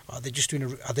God? Are they just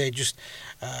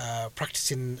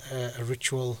practicing a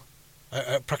ritual?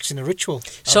 Practicing a ritual.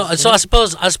 So I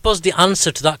suppose the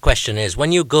answer to that question is,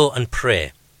 when you go and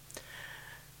pray,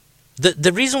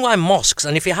 the reason why mosques,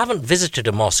 and if you haven't visited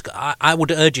a mosque, I would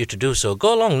urge you to do so.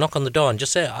 Go along, knock on the door, and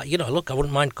just say, look, I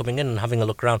wouldn't mind coming in and having a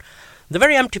look around. They're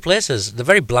very empty places. They're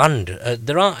very bland.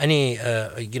 There aren't any,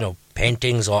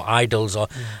 paintings or idols or,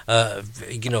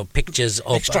 pictures.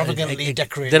 Extravagantly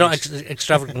decorated. They're not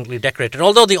extravagantly decorated.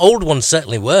 Although the old ones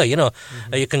certainly were. You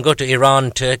can go to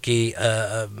Iran, Turkey,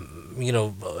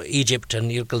 Egypt,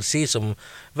 and you can see some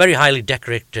very highly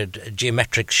decorated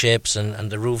geometric shapes, and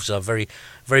the roofs are very,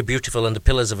 very beautiful, and the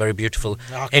pillars are very beautiful.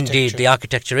 Indeed, the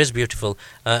architecture is beautiful,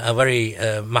 very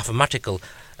mathematical.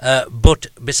 But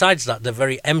besides that, they're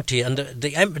very empty, and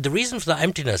the reason for that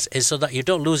emptiness is so that you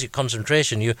don't lose your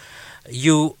concentration.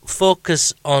 You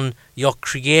focus on your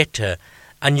Creator,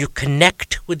 and you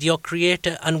connect with your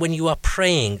Creator. And when you are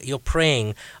praying, you're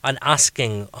praying and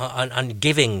asking and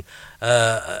giving,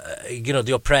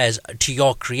 your prayers to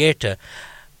your Creator.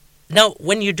 Now,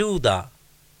 when you do that,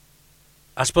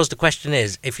 I suppose the question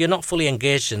is, if you're not fully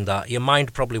engaged in that, your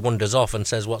mind probably wanders off and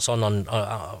says, "What's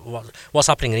what's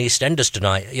happening in EastEnders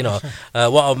tonight?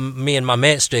 What are me and my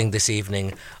mates doing this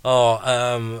evening? Or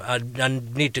I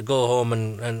need to go home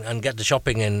and get the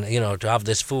shopping in, to have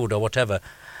this food or whatever."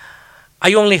 Are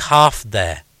you only half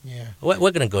there? Yeah. We're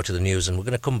going to go to the news, and we're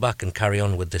going to come back and carry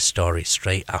on with this story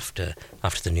straight after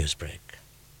the news break.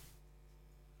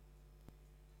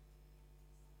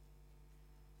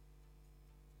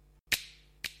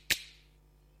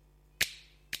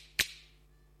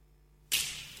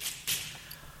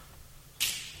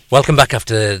 Welcome back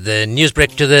after the news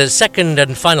break to the second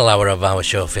and final hour of our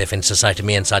show, Faith in Society.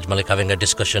 Me and Saj Malik having a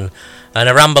discussion and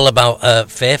a ramble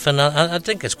about faith, and I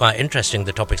think it's quite interesting,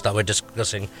 the topics that we're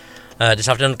discussing this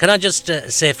afternoon. Can I just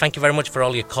say thank you very much for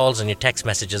all your calls and your text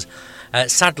messages.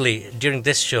 Sadly, during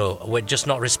this show, we're just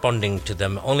not responding to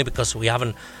them, only because we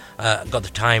haven't got the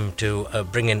time to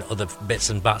bring in other bits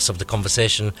and bats of the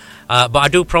conversation. But I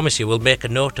do promise you, we'll make a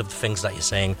note of the things that you're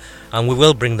saying, and we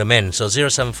will bring them in. So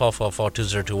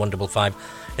 07444202155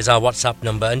 is our WhatsApp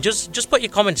number, and just put your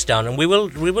comments down, and we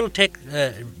will take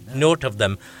note of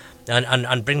them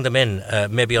and bring them in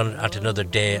maybe at another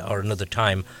day or another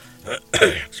time.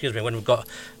 Excuse me, when we've got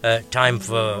time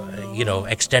for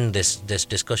extend this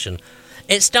discussion.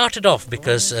 It started off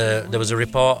because there was a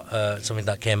report, something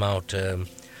that came out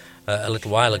a little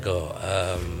while ago,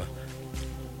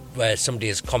 where somebody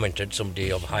has commented,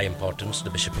 somebody of high importance, the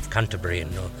Bishop of Canterbury,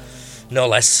 and no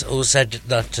less, who said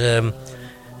that. So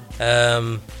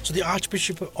the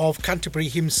Archbishop of Canterbury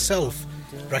himself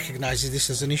recognises this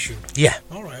as an issue. Yeah.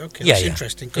 All right. Okay. Yeah, That's yeah.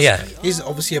 interesting because Yeah. he's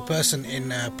obviously a person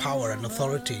in power and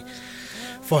authority.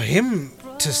 For him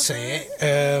to say,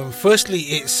 firstly,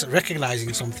 it's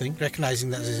recognising something, recognising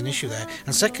that there's an issue there,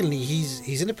 and secondly,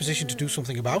 he's in a position to do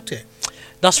something about it.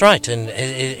 That's right, and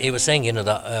he was saying,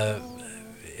 that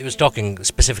he was talking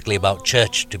specifically about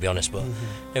church, to be honest, but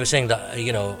he was saying that,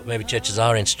 maybe churches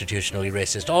are institutionally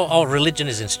racist, or religion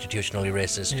is institutionally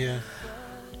racist. Yeah.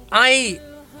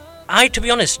 I, to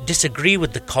be honest, disagree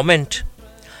with the comment.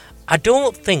 I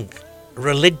don't think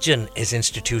religion is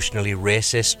institutionally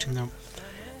racist. No.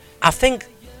 I think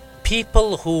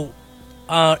people who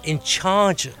are in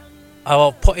charge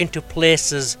or put into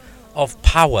places of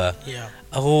power, Yeah.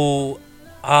 who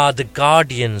are the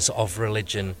guardians of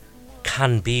religion,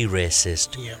 can be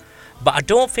racist. Yeah. But I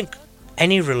don't think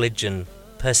any religion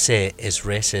per se is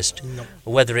racist. No.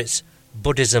 Whether it's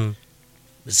Buddhism,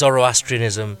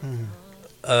 Zoroastrianism,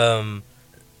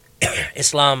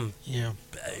 Islam, Yeah.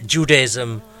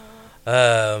 Judaism.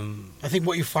 I think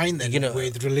what you find then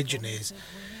with religion is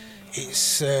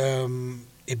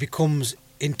it becomes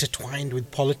intertwined with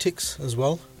politics as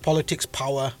well. Politics,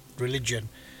 power, religion,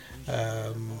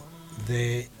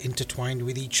 they're intertwined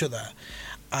with each other,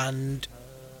 and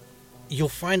you'll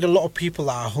find a lot of people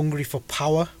that are hungry for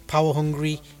power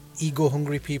hungry, ego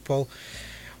hungry people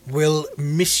will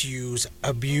misuse,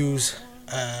 abuse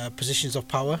positions of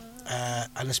power.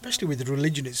 And especially with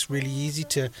religion, it's really easy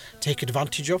to take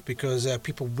advantage of, because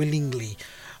people willingly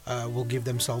will give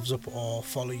themselves up or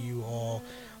follow you or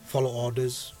follow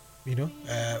orders.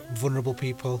 Vulnerable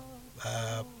people,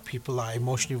 people that are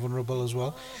emotionally vulnerable as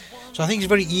well. So I think it's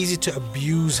very easy to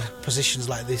abuse positions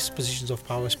like this, positions of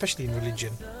power, especially in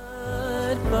religion.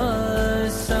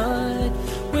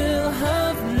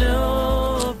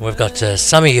 We've got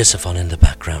Sami Yusuf on in the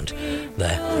background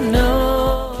there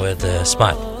with a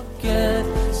smile.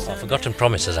 Forgotten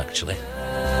Promises, actually.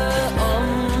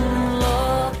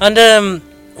 And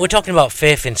we're talking about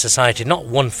faith in society, not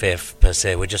one faith per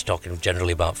se, we're just talking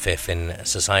generally about faith in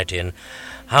society and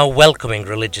how welcoming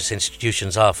religious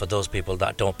institutions are for those people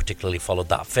that don't particularly follow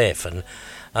that faith, and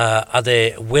are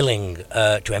they willing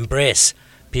to embrace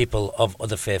people of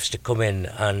other faiths to come in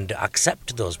and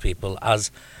accept those people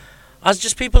as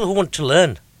just people who want to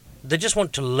learn. They just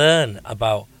want to learn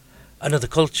about another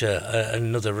culture,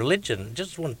 another religion.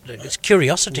 It's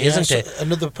curiosity, isn't it?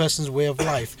 Another person's way of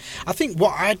life. I think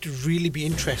what I'd really be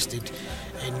interested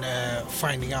in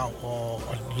finding out, or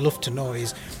I'd love to know,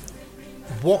 is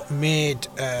what made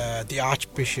the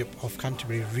Archbishop of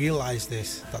Canterbury realise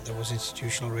that there was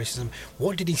institutional racism.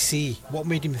 What did he see? What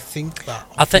made him think that?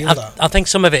 I think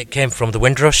some of it came from the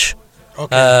Windrush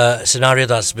scenario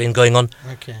that's been going on,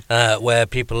 where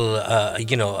people,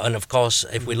 and of course,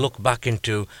 if we look back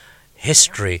into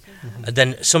history,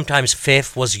 then sometimes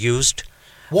faith was used.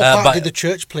 What part did the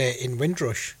church play in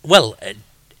Windrush? Well,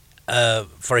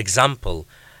 for example,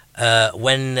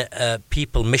 when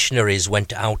missionaries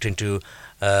went out into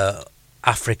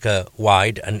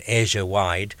Africa-wide and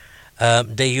Asia-wide,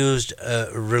 they used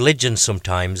religion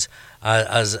sometimes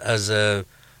as a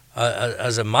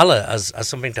mallet, as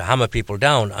something to hammer people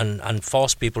down and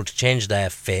force people to change their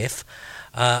faith.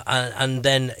 And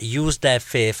then use their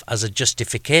faith as a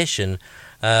justification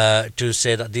to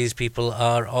say that these people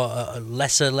are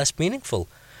less meaningful,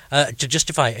 to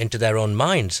justify it into their own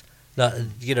minds. That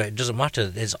it doesn't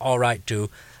matter. It's all right to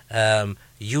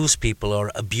use people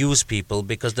or abuse people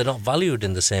because they're not valued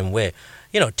in the same way.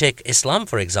 Take Islam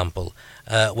for example.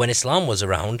 When Islam was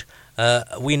around,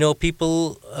 we know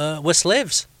people were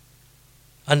slaves,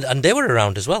 and they were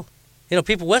around as well.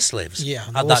 People were slaves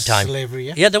at that time.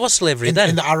 Slavery, yeah, there was slavery then.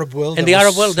 In the Arab world. In the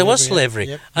Arab world, there was slavery.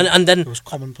 Yep. And then it was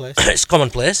commonplace. It's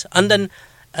commonplace. And then,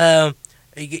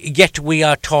 yet we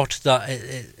are taught that,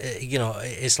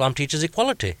 Islam teaches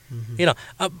equality.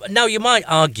 Now you might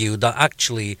argue that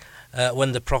actually,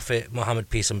 when the Prophet Muhammad,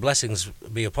 peace and blessings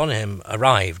be upon him,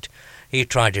 arrived, he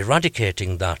tried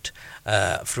eradicating that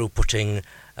through putting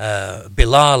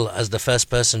Bilal as the first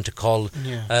person to call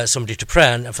somebody to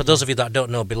prayer. And for those of you that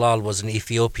don't know, Bilal was an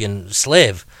Ethiopian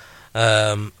slave.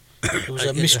 He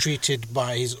was mistreated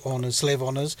by his owners, slave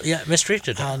owners. Yeah,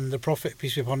 mistreated. And the Prophet,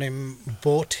 peace be upon him,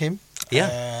 bought him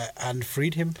and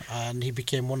freed him. And he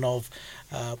became one of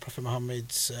Prophet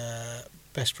Muhammad's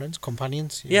best friends,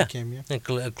 companions. He Yeah. became,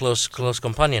 A close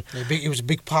companion. It was a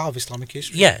big part of Islamic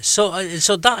history. Yeah, so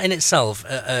that in itself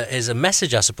is a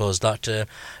message, I suppose, that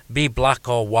be black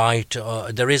or white,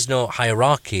 or there is no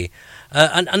hierarchy.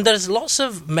 And there's lots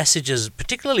of messages,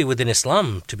 particularly within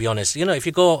Islam, to be honest. You know, if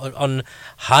you go on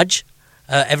Hajj,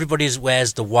 everybody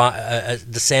wears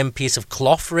the same piece of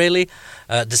cloth, really,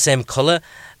 the same colour.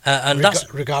 And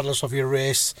that's regardless of your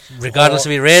race,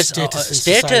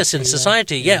 status in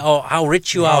society, or how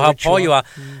rich you are, how poor you are.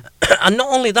 And not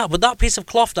only that, but that piece of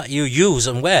cloth that you use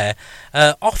and wear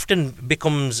often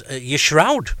becomes your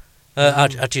shroud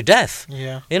at your death.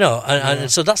 Yeah. You know, and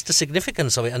so that's the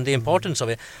significance of it and the importance of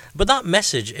it. But that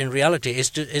message, in reality,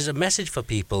 is a message for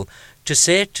people to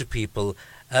say to people,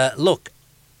 look,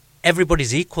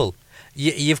 everybody's equal.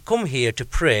 You've come here to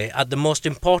pray at the most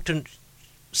important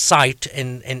site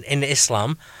in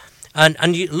Islam,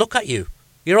 and you look at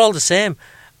you're all the same.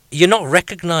 You're not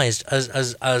recognized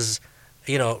as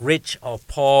you know, rich or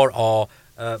poor or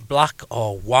black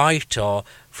or white or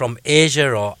from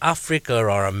Asia or Africa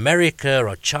or America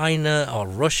or China or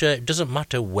Russia. It doesn't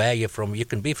matter where you're from. You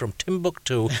can be from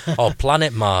Timbuktu or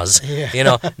planet Mars. You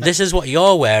know, this is what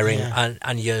you're wearing,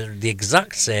 and you're the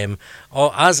exact same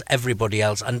or as everybody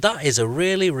else. And that is a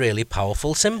really, really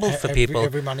powerful symbol for people.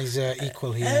 Every man is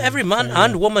equal here. Every man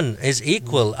and woman is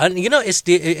equal. And, you know,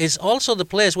 it's also the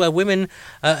place where women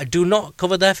do not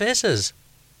cover their faces.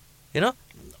 You know?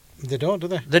 They don't, do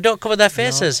they? They don't cover their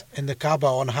faces. No, in the Kaaba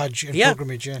on Hajj and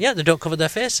pilgrimage, Yeah, they don't cover their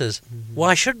faces.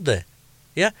 Why should they?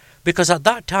 Yeah, because at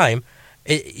that time,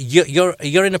 you're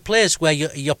in a place where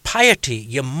your piety,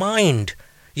 your mind,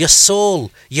 your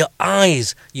soul, your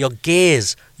eyes, your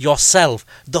gaze, yourself,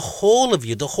 the whole of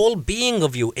you, the whole being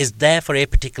of you is there for a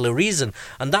particular reason.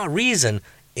 And that reason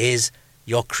is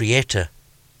your Creator.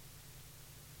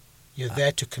 You're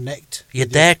there to connect. You're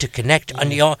there to connect,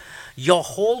 and your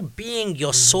whole being,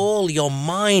 your soul, your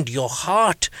mind, your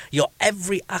heart, your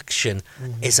every action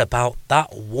is about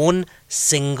that one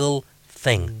single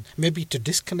thing. Maybe to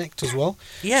disconnect as well.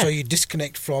 Yeah. So you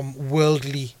disconnect from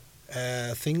worldly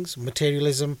things,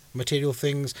 materialism, material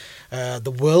things,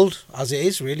 the world as it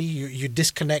is, really. You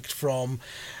disconnect from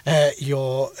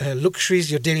your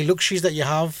luxuries, your daily luxuries that you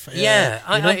have.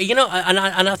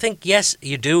 I think, yes,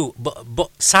 you do, but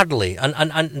sadly,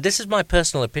 and this is my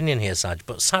personal opinion here, Saj,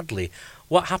 but sadly,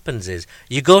 what happens is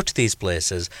you go to these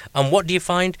places, and what do you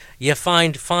find? You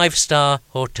find 5-star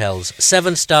hotels,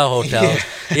 7-star hotels.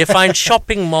 You find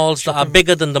shopping malls that are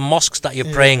bigger than the mosques that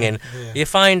you're praying in. You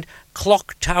find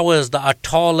clock towers that are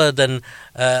taller than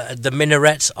the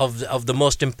minarets of the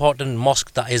most important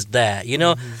mosque that is there. You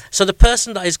know, so the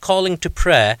person that is calling to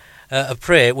pray,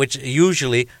 which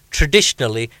usually,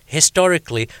 traditionally,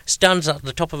 historically, stands at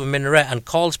the top of a minaret and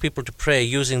calls people to pray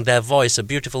using their voice, a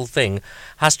beautiful thing,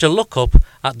 has to look up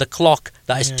at the clock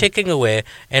that is ticking away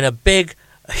in a big,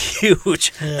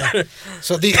 huge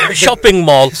so shopping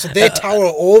mall. So they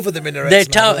tower over the minarets.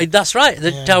 That's right.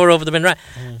 They tower over the minaret,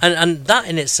 and that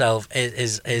in itself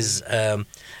is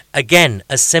again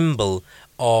a symbol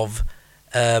of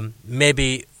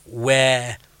maybe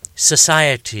where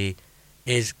society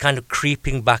is kind of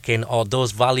creeping back in, or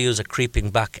those values are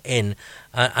creeping back in,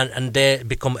 and they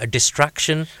become a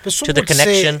distraction to the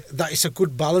connection. Say that it's a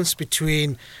good balance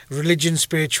between religion,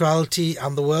 spirituality,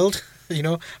 and the world. You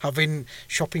know, having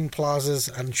shopping plazas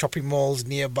and shopping malls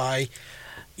nearby.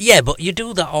 Yeah, but you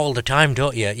do that all the time,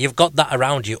 don't you? You've got that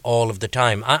around you all of the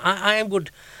time. I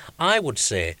would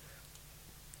say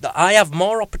that I have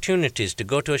more opportunities to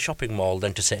go to a shopping mall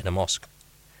than to sit in a mosque.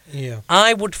 Yeah.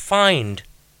 I would find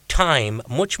time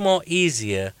much more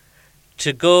easier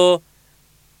to go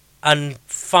and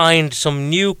find some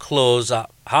new clothes at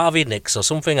Harvey Nicks or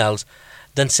something else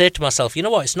than say to myself, you know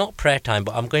what, it's not prayer time,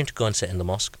 but I'm going to go and sit in the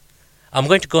mosque. I'm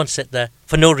going to go and sit there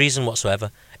for no reason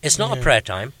whatsoever. It's not a prayer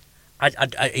time.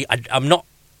 I'm not.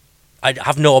 I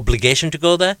have no obligation to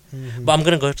go there, but I'm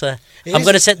going to go there. I'm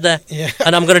going to sit there,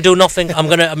 and I'm going to do nothing. I'm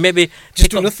going to maybe just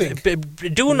do nothing.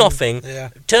 Do nothing.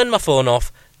 Turn my phone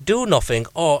off. Do nothing,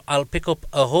 or I'll pick up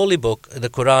a holy book, the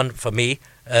Quran for me.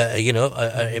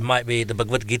 It might be the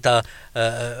Bhagavad Gita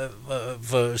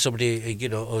for somebody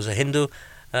who's a Hindu,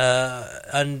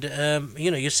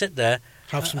 you sit there.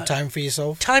 Have some time for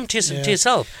yourself. Time to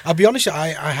yourself. I'll be honest,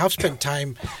 I have spent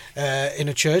time in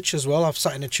a church as well. I've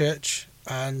sat in a church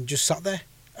and just sat there,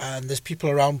 and there's people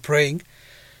around praying,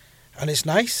 and it's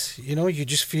nice. You know, you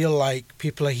just feel like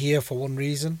people are here for one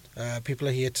reason. People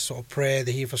are here to sort of pray.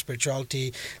 They're here for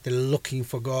spirituality. They're looking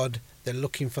for God. They're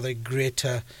looking for the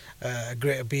greater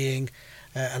being,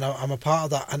 and I'm a part of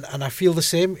that. And I feel the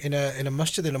same in a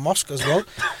masjid, in a mosque as well.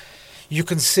 You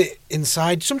can sit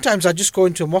inside. Sometimes I just go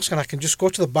into a mosque and I can just go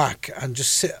to the back and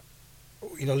just sit,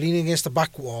 leaning against the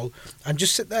back wall and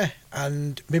just sit there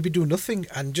and maybe do nothing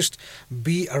and just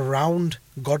be around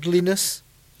godliness.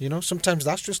 Sometimes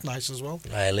that's just nice as well.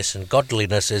 Listen,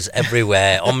 godliness is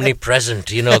everywhere,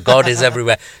 omnipresent. God is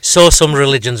everywhere. So some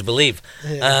religions believe.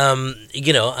 Yeah.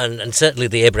 And certainly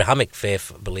the Abrahamic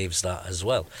faith believes that as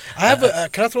well. I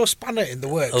have can I throw a spanner in the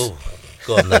works? Oh,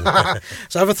 go on then.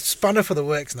 So I have a spanner for the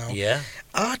works now. Yeah.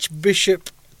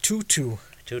 Archbishop Tutu.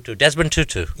 Desmond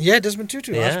Tutu. Yeah, Desmond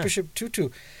Tutu. Yeah. Archbishop Tutu.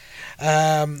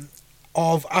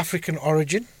 Of African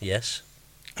origin. Yes.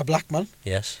 A black man.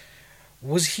 Yes.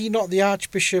 Was he not the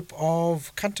Archbishop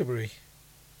of Canterbury?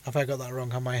 Have I got that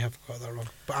wrong? I might have got that wrong.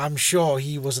 But I'm sure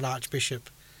he was an archbishop.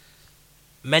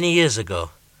 Many years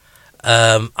ago,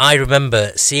 I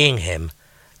remember seeing him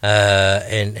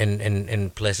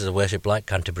in places of worship like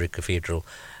Canterbury Cathedral.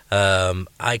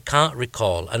 I can't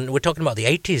recall, and we're talking about the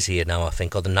 80s here now, I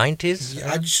think, or the 90s.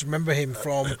 Yeah, I just remember him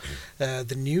from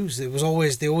the news. They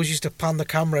always used to pan the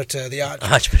camera to the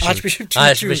Archbishop Tutu.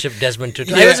 Archbishop Desmond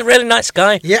Tutu. Yeah. He was a really nice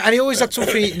guy. Yeah, and he always had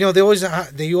something. They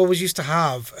always used to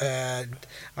have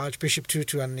Archbishop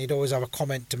Tutu, and he'd always have a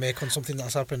comment to make on something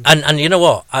that's happened. And you know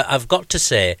what? I've got to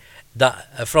say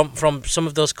that from some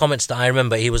of those comments that I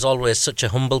remember, he was always such a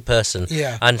humble person.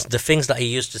 Yeah. And the things that he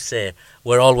used to say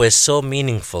were always so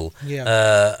meaningful.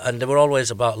 Yeah. And they were always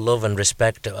about love and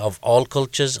respect of all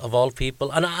cultures, of all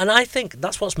people. And I think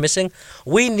that's what's missing.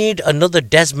 We need another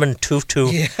Desmond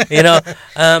Tutu,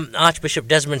 Archbishop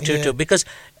Desmond Tutu, because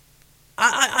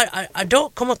I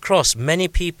don't come across many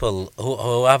people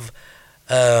who have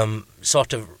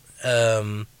sort of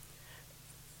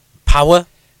power.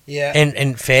 Yeah.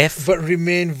 In faith. But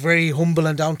remain very humble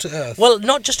and down to earth. Well,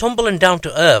 not just humble and down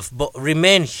to earth, but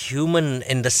remain human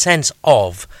in the sense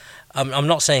of, I'm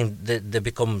not saying they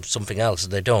become something else,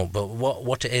 they don't, but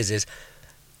what it is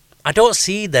I don't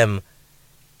see them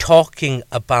talking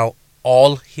about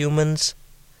all humans.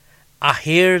 I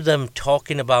hear them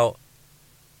talking about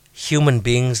human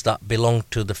beings that belong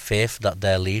to the faith that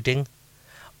they're leading,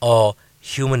 or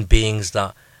human beings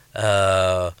that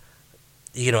are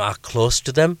close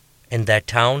to them in their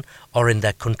town or in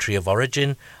their country of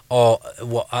origin, or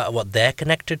what they're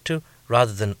connected to,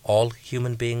 rather than all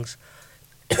human beings.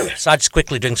 So I'm just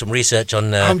quickly doing some research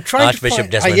on Archbishop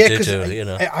Desmond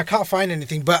Tutu. I can't find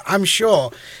anything, but I'm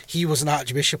sure he was an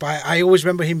archbishop. I always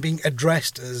remember him being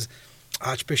addressed as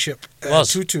Archbishop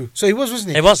Tutu. So he wasn't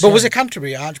he? He was. But was it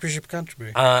Canterbury, Archbishop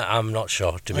Canterbury? I'm not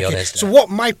sure, to be honest. So what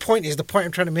my point is, the point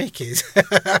I'm trying to make is,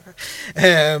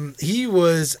 he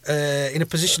was in a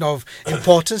position of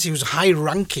importance. He was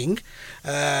high-ranking.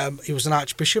 He was an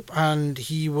archbishop, and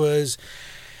he was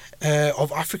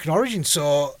of African origin.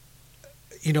 So,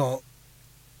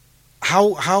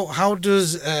 how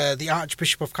does the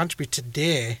Archbishop of Canterbury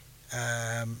today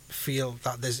feel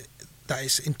that there's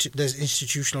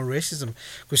institutional racism?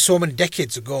 Because so many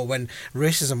decades ago, when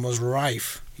racism was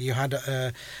rife, you had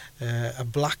a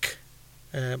black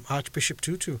Archbishop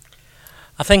Tutu.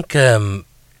 I think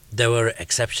there were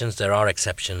exceptions. There are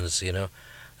exceptions, to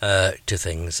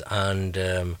things. And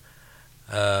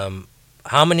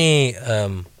how many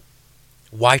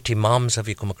white imams have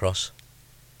you come across?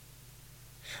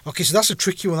 Okay, so that's a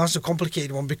tricky one. That's a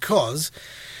complicated one, because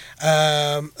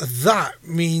that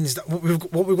means that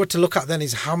what we've got to look at then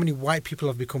is how many white people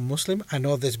have become Muslim. I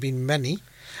know there's been many,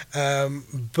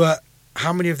 but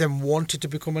how many of them wanted to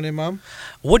become an imam?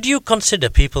 Would you consider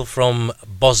people from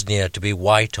Bosnia to be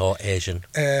white or Asian?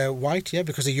 White, yeah,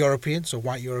 because they're European, so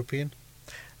white European.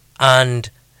 And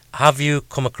have you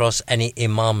come across any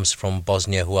imams from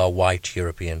Bosnia who are white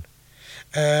European?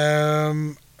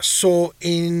 So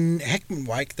in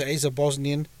Hekmenwijk there is a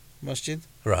Bosnian masjid.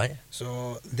 Right.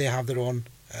 So they have their own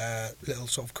little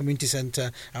sort of community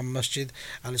centre and masjid,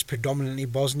 and it's predominantly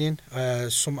Bosnian,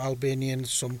 some Albanian,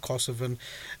 some Kosovan,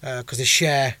 because they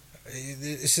share,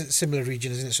 it's a similar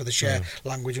region, isn't it? So they share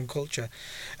language and culture.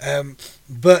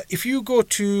 But if you go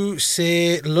to,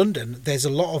 say, London, there's a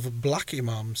lot of black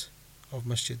imams of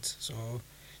masjids, so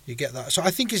you get that. So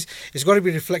I think it's got to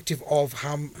be reflective of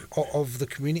of the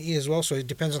community as well. So it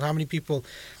depends on how many people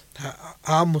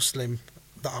are Muslim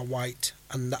that are white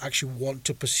and that actually want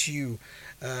to pursue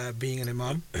being an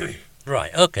imam.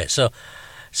 Right. Okay. So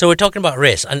we're talking about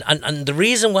race, and the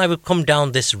reason why we've come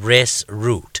down this race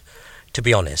route, to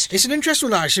be honest, it's an interesting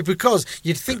one actually, because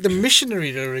you'd think the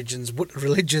missionary religions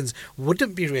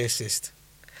wouldn't be racist,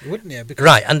 wouldn't you? Because,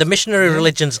 right. And the missionary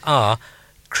religions are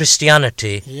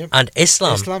Christianity and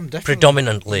Islam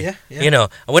predominantly. And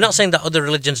we're not saying that other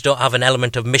religions don't have an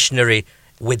element of missionary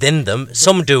within them.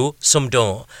 Some do, some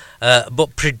don't.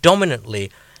 But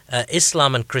predominantly,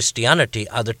 Islam and Christianity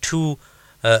are the two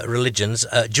religions.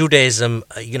 Judaism,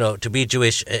 to be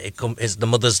Jewish, is the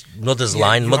mother's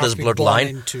line, mother's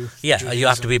bloodline. You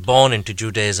have to be born into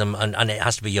Judaism, and it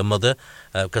has to be your mother,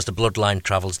 because the bloodline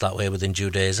travels that way within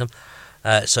Judaism.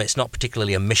 So it's not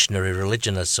particularly a missionary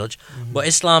religion as such. Mm-hmm. But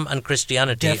Islam and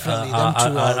Christianity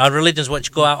are religions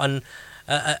which go out and,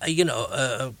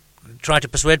 try to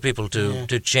persuade people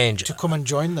to change. To come and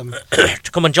join them.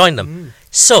 To come and join them.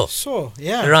 Mm. So,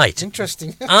 yeah. Right.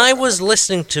 Interesting. I was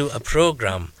listening to a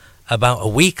program about a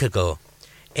week ago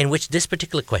in which this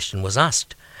particular question was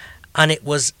asked. And it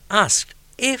was asked,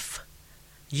 if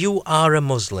you are a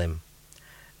Muslim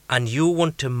and you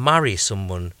want to marry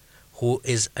someone who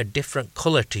is a different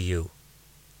colour to you,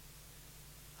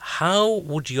 how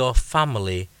would your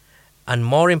family, and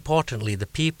more importantly, the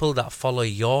people that follow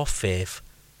your faith,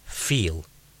 feel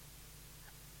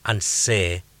and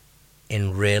say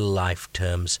in real life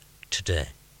terms today?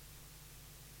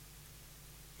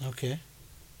 Okay.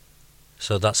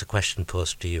 So that's a question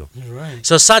posed to you. Right.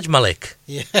 So Saj Malik.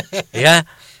 Yeah. Yeah?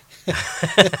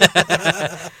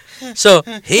 So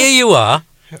here you are.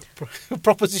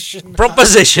 Proposition.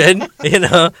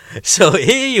 So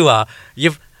here you are.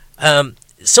 You've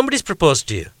somebody's proposed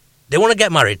to you. They want to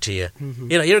get married to you.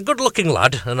 Mm-hmm. You're a good-looking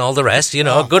lad and all the rest.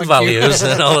 Good values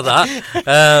and all of that.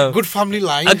 Good family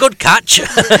line. A good catch.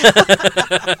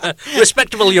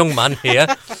 Respectable young man here.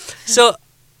 So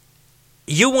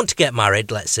you want to get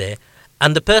married, let's say,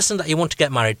 and the person that you want to get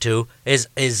married to is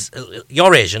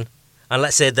you're Asian, and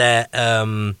let's say they're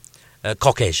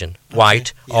Caucasian,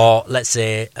 white, or let's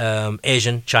say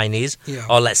Asian, Chinese,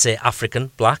 or let's say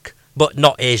African, black. But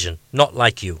not Asian, not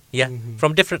like you,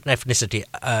 from different ethnicity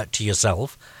to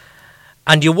yourself.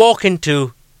 And you walk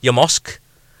into your mosque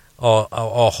or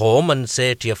home and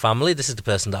say to your family, this is the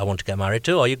person that I want to get married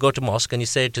to. Or you go to mosque and you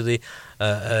say to the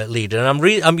leader, and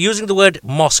I'm using the word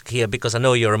mosque here because I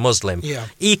know you're a Muslim. Yeah.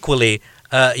 Equally,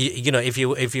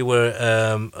 if you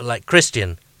were like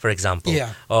Christian, for example,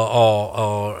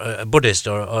 or Buddhist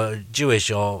or Jewish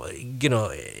or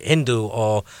Hindu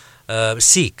or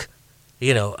Sikh,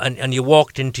 and you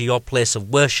walked into your place of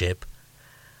worship,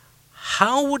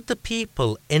 how would the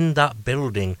people in that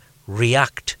building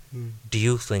react, do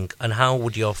you think, and how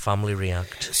would your family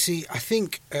react? See, I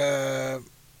think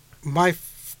my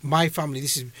family,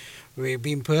 this is, we're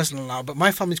being personal now, but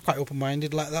my family is quite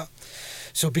open-minded like that.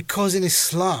 So because in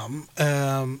Islam,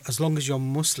 as long as you're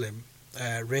Muslim,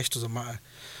 race doesn't matter.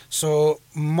 So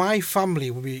my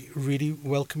family will be really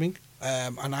welcoming.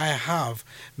 And I have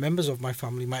members of my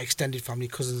family, my extended family,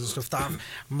 cousins and stuff, that have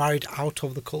married out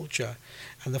of the culture,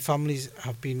 and the families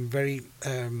have been very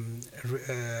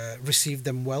received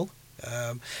them well,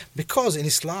 because in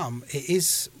Islam it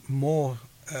is more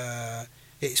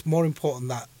it's more important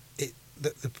that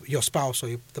your spouse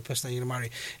or the person that you're going to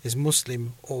marry is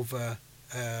Muslim over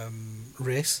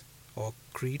race or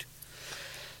creed.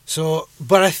 So,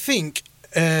 but I think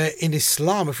in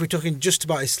Islam, if we're talking just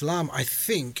about Islam, I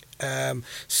think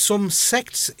some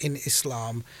sects in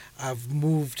Islam have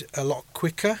moved a lot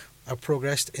quicker, have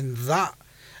progressed in that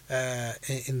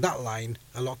line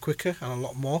a lot quicker and a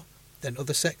lot more than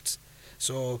other sects.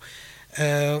 So,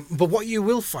 but what you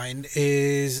will find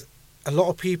is a lot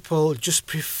of people just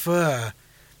prefer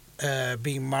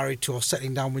being married to or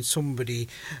settling down with somebody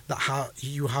that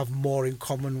you have more in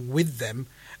common with them,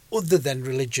 other than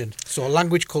religion. So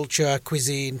language, culture,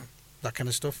 cuisine, that kind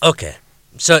of stuff. Okay.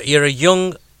 So you're a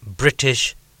young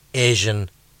British Asian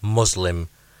Muslim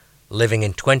living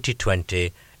in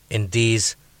 2020 in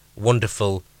these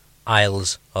wonderful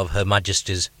Isles of Her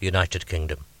Majesty's United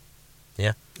Kingdom.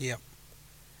 Yeah? Yeah.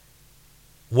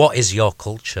 What is your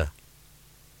culture?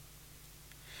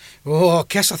 Oh,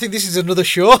 Kes, I think this is another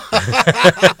show.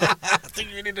 I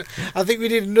think we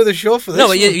need another show for this. No,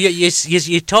 but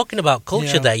you're talking about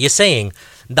culture there. You're saying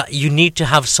that you need to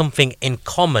have something in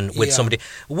common with somebody.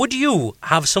 Would you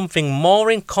have something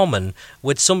more in common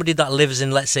with somebody that lives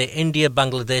in, let's say, India,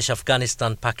 Bangladesh,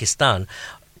 Afghanistan, Pakistan,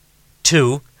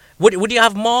 Would you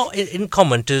have more in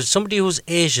common to somebody who's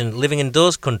Asian living in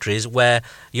those countries where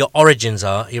your origins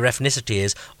are, your ethnicity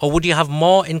is, or would you have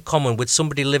more in common with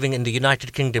somebody living in the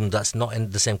United Kingdom that's not in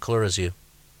the same colour as you?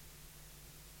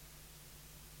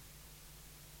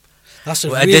 That's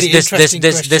a really interesting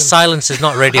question. This silence is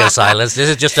not radio silence. This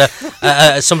is just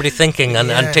somebody thinking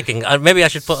and ticking. Maybe I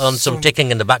should put on some ticking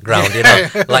in the background,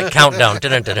 like countdown.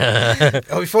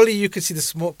 Oh, if only you could see the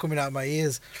smoke coming out of my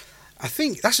ears. I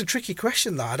think that's a tricky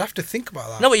question, though. I'd have to think about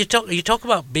that. No, but you talk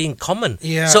about being common.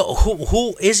 Yeah. So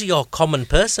who is your common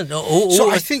person?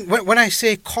 I think when I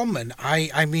say common,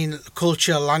 I mean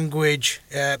culture, language.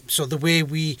 So the way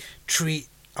we treat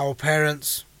our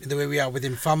parents, the way we are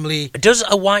within family. Does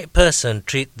a white person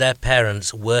treat their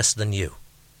parents worse than you?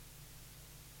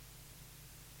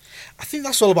 I think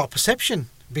that's all about perception,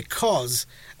 because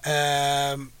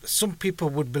some people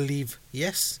would believe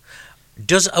yes.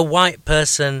 Does a white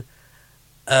person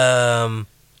have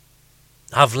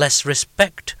less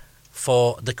respect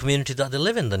for the community that they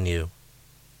live in than you?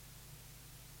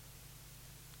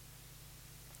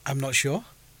 I'm not sure.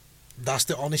 That's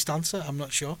the honest answer. I'm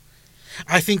not sure.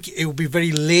 I think it would be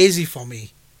very lazy for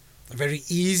me, very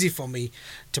easy for me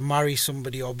to marry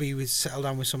somebody or settle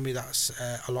down with somebody that's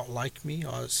a lot like me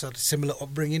or sort of similar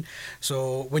upbringing.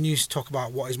 So when you talk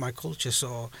about what is my culture,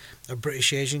 so a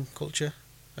British Asian culture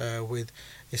with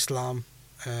Islam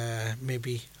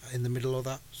maybe in the middle of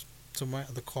that, somewhere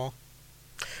at the core.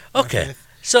 Okay.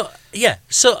 So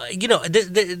this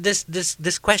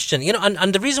question,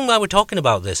 and the reason why we're talking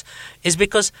about this is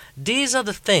because these are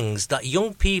the things that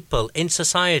young people in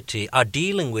society are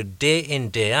dealing with day in,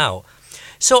 day out.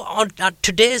 So at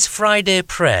today's Friday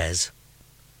prayers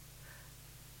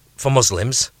for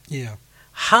Muslims,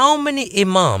 how many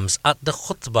imams at the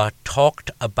khutbah talked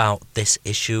about this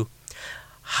issue?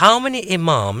 How many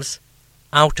imams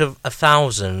out of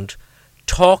 1,000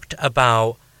 talked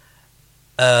about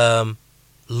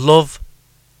love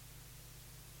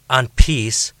and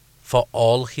peace for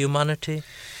all humanity?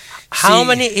 How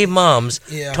many imams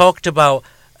talked about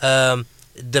the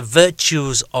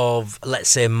virtues of, let's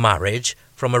say, marriage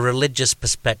from a religious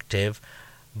perspective,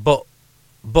 but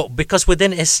because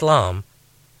within Islam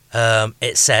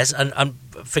it says, and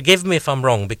forgive me if I'm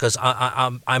wrong, because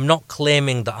I'm not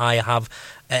claiming that I have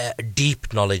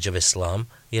deep knowledge of Islam,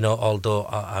 although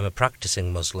I'm a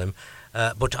practicing Muslim,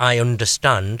 but I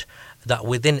understand that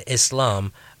within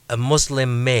Islam, a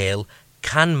Muslim male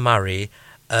can marry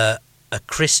a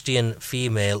Christian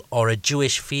female or a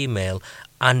Jewish female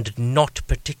and not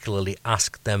particularly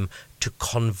ask them to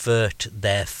convert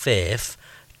their faith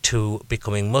to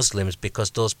becoming Muslims, because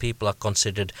those people are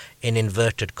considered, in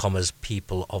inverted commas,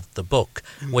 people of the book,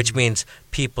 which means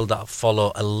people that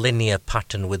follow a linear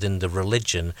pattern within the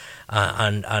religion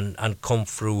and come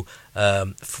through,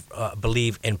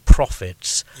 believe in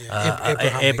prophets,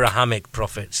 Abrahamic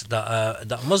prophets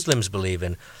that Muslims believe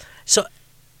in. So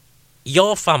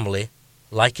your family,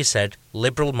 like you said,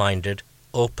 liberal-minded,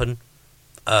 open,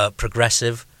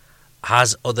 progressive,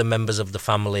 has other members of the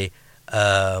family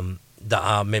that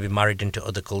are maybe married into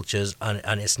other cultures,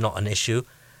 and it's not an issue.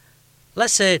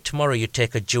 Let's say tomorrow you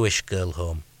take a Jewish girl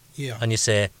home, and you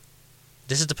say,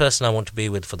 this is the person I want to be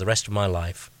with for the rest of my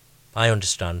life. I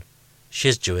understand.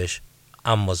 She's Jewish.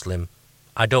 I'm Muslim.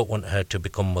 I don't want her to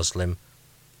become Muslim.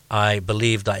 I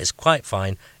believe that it's quite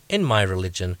fine in my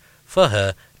religion for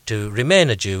her to remain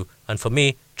a Jew and for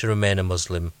me to remain a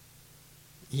Muslim.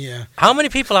 Yeah. How many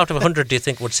people out of 100 do you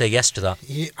think would say yes to that?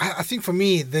 Yeah, I think for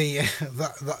me the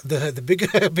bigger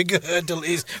hurdle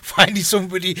is finding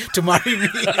somebody to marry me.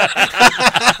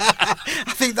 I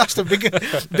think that's the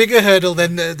bigger hurdle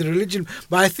than the religion.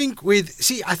 But I think with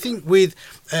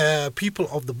people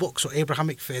of the book, so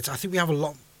Abrahamic faiths, I think we have a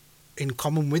lot in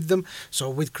common with them. So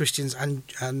with Christians and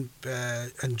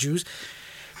Jews.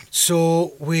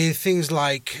 So with things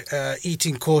like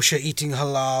eating kosher, eating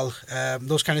halal,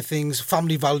 those kind of things,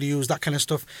 family values, that kind of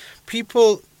stuff,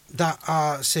 people that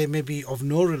are, say, maybe of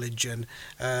no religion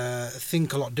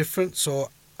think a lot different. So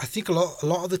I think a lot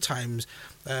of the times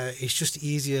it's just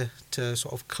easier to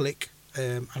sort of click,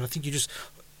 and I think it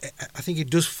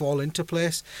does fall into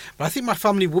place. But I think my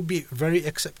family would be very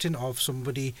accepting of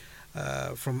somebody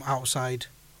from outside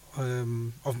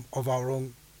of our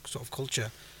own sort of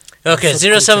culture. Okay,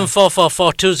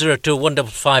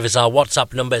 07444202155 is our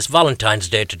WhatsApp number. It's Valentine's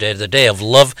Day today, the day of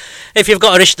love. If you've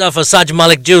got a rishta for Saj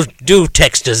Malik, do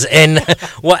text us in.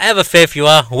 Whatever faith you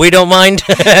are, we don't mind.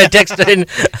 Text in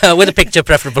with a picture,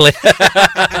 preferably.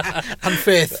 And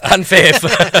faith.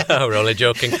 We're only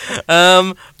joking.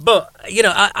 But,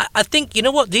 I think, you know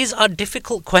what, these are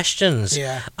difficult questions.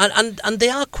 Yeah. And they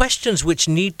are questions which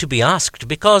need to be asked,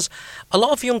 because a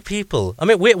lot of young people, I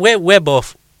mean, we're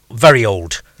both very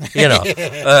old, so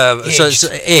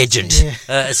aged.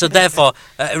 Yeah. So therefore,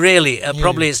 really,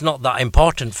 probably it's not that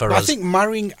important for us. I think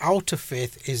marrying out of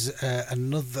faith is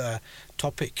another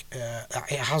topic.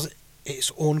 It has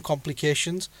its own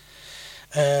complications.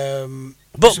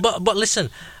 But listen,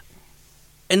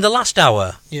 in the last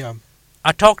hour,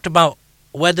 I talked about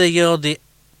whether you're the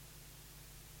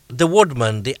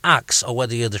woodman, the axe, or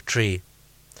whether you're the tree.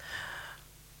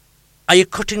 Are you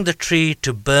cutting the tree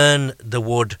to burn the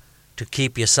wood to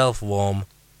keep yourself warm,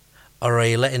 or are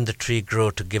you letting the tree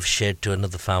grow to give shade to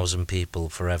another 1,000 people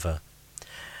forever?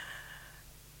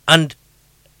 And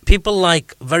people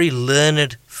like very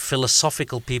learned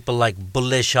philosophical people like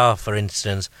Bulleh Shah, for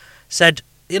instance, said,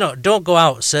 don't go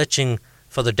out searching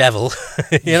for the devil.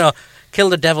 Kill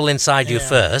the devil inside you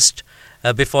first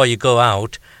before you go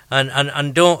out,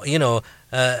 and don't,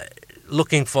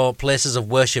 looking for places of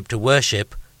worship to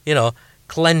worship,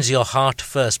 cleanse your heart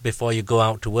first before you go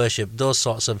out to worship. Those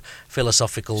sorts of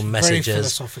philosophical messages. Very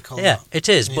philosophical. Yeah, it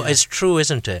is, but it's true,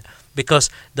 isn't it? Because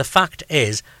the fact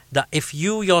is that if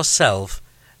you yourself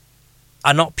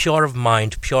are not pure of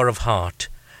mind, pure of heart,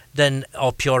 then,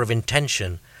 or pure of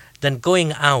intention, then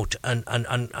going out and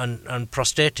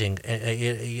prostrating,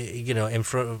 in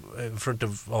front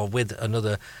of or with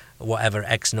another, whatever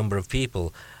X number of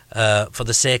people, for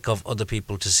the sake of other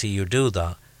people to see you do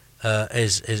that,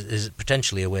 is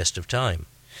potentially a waste of time.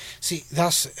 See,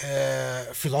 that's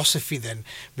philosophy then,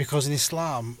 because in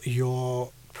Islam,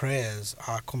 your prayers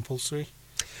are compulsory.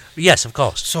 Yes, of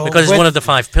course, so because it's one of the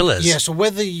 5 pillars. Yeah, so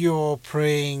whether you're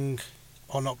praying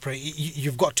or not praying,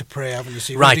 you've got to pray, haven't you?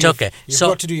 So right, okay. You've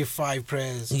got to do your 5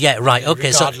 prayers. Yeah, right,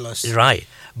 okay. Regardless. So, right.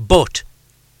 But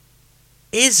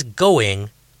is going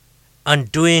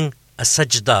and doing a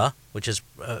sajda, which is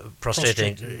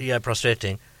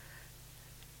prostrating,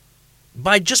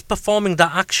 by just performing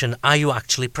that action, are you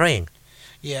actually praying?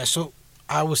 Yeah, so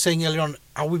I was saying earlier on,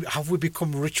 have we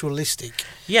become ritualistic?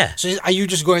 Yeah. So are you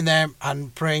just going there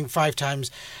and praying 5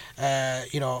 times,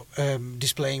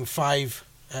 displaying 5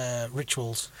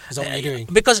 rituals? Is that what you're doing?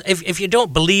 Because if you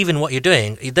don't believe in what you're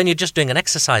doing, then you're just doing an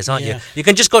exercise, aren't you? You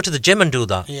can just go to the gym and do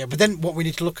that. Yeah, but then what we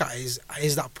need to look at is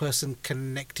that person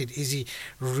connected? Is he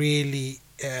really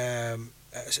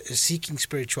seeking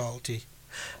spirituality?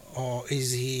 Or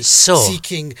is he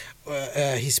seeking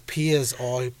his peers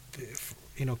or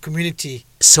community?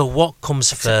 So what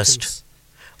comes acceptance? first?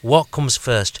 What comes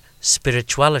first,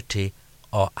 spirituality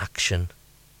or action?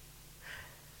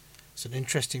 It's an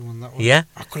interesting one, that one. Yeah?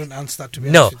 I couldn't answer that, to be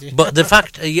honest with you. But the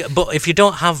fact, but if you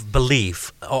don't have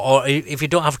belief, or if you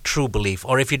don't have true belief,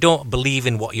 or if you don't believe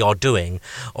in what you're doing,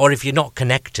 or if you're not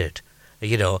connected,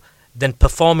 then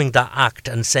performing that act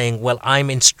and saying, well, I'm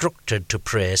instructed to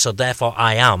pray, so therefore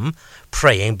I am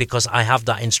praying because I have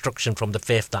that instruction from the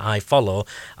faith that I follow.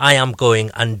 I am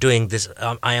going and doing this,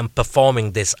 I am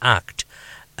performing this act.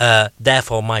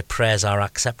 Therefore my prayers are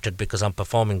accepted because I'm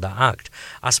performing that act.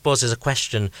 I suppose there's a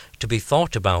question to be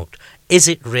thought about. Is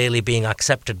it really being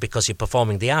accepted because you're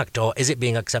performing the act, or is it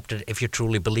being accepted if you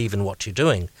truly believe in what you're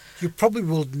doing? You probably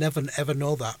will never ever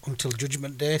know that until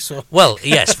Judgment Day. So well,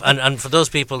 yes, and for those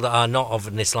people that are not of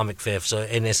an Islamic faith, so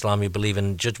in Islam you believe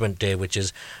in Judgment Day, which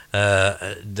is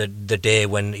the day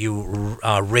when you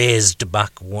are raised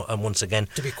back once again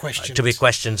to be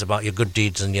questioned about your good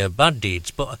deeds and your bad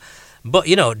deeds, but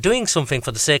doing something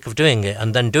for the sake of doing it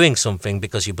and then doing something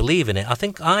because you believe in it, I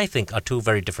think are 2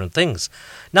 very different things.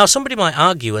 Now, somebody might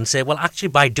argue and say, well, actually,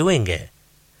 by doing it,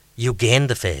 you gain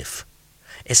the faith.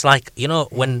 It's like,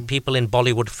 when people in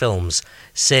Bollywood films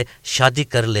say, "Shadi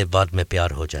kar le, baad mein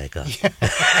pyar ho jayega."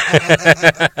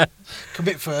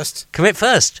 Commit first. Commit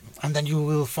first. And then you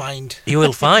will find. You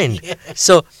will find. Yeah.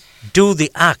 So, do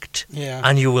the act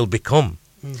and you will become.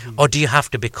 Mm-hmm. Or do you have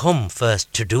to become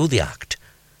first to do the act?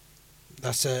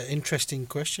 That's an interesting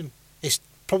question. It's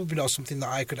probably not something that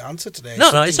I could answer today.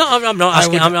 No, it's not. I'm not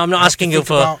asking. I'm not asking you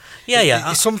for.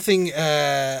 It's something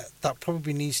that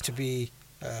probably needs to be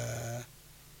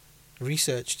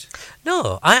researched.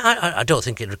 No, I don't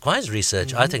think it requires research.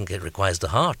 Mm-hmm. I think it requires the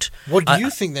heart. What do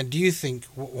you think then? Do you think?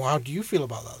 How do you feel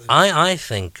about that then? I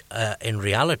think in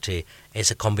reality it's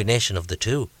a combination of the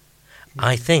 2. Mm-hmm.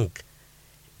 I think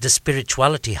the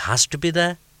spirituality has to be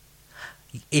there.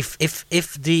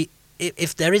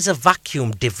 If there is a vacuum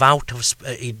devout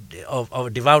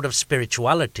of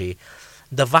spirituality,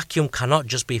 the vacuum cannot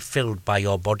just be filled by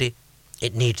your body.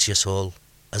 It needs your soul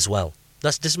as well.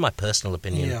 This is my personal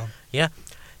opinion. Yeah.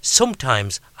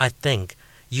 Sometimes I think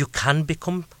you can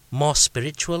become more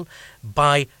spiritual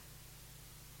by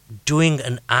doing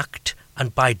an act,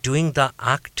 and by doing that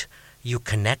act, you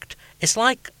connect. It's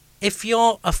like if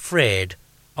you're afraid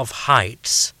of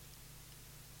heights,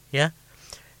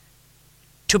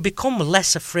 to become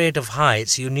less afraid of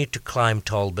heights, you need to climb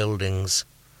tall buildings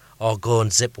or go on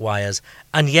zip wires.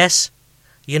 And yes,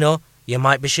 you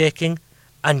might be shaking.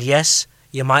 And yes,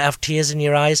 you might have tears in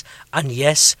your eyes. And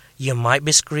yes, you might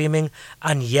be screaming.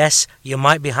 And yes, you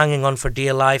might be hanging on for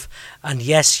dear life. And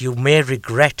yes, you may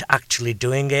regret actually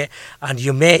doing it. And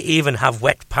you may even have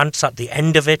wet pants at the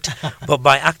end of it. But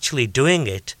by actually doing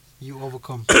it, you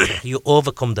overcome. You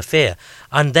overcome the fear.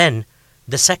 And then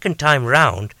the second time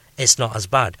round, it's not as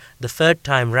bad. The third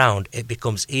time round, it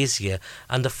becomes easier.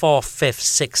 And the fourth, fifth,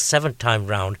 sixth, seventh time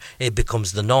round, it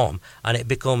becomes the norm. And it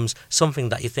becomes something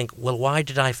that you think, well, why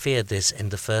did I fear this in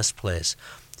the first place?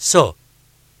 So,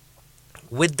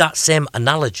 with that same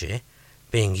analogy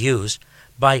being used,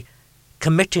 by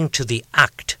committing to the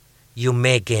act, you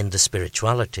may gain the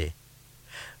spirituality.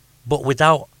 But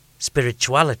without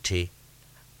spirituality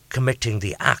committing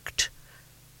the act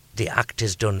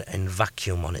is done in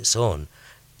vacuum on its own,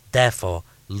 therefore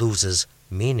loses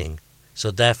meaning,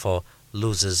 so therefore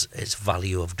loses its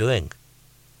value of doing.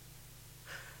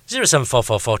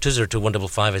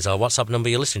 07444202155 is our WhatsApp number.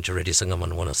 You're listening to Radio Sangam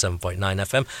on 107.9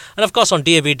 FM, and of course on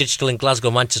DAB Digital in Glasgow,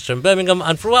 Manchester and Birmingham,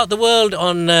 and throughout the world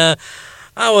on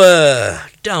our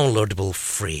downloadable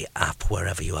free app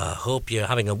wherever you are. Hope you're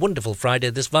having a wonderful Friday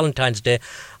this Valentine's Day.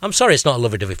 I'm sorry it's not a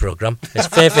lovey-dovey programme. It's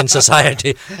Faith in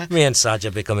Society. Me and Saj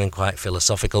are becoming quite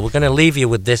philosophical. We're going to leave you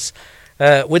with this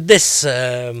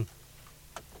Sami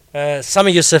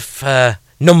Yusuf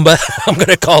number, I'm going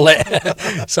to call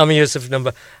it. Sami Yusuf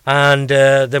number. And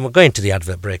then we're going to the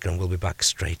advert break and we'll be back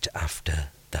straight after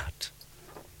that.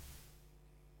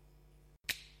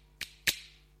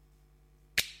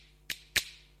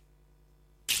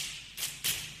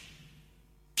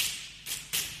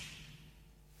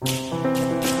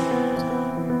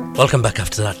 Welcome back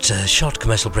after that short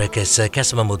commercial break. It's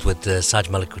Kesa Mahmood with Saj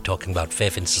Malik. We're talking about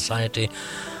faith in society.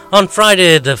 On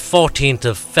Friday, the 14th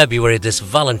of February, this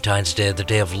Valentine's Day, the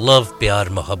day of love, Pyar,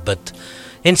 Mohabbat,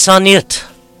 Insaniyat.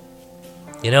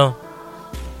 You know,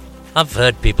 I've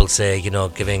heard people say, you know,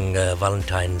 giving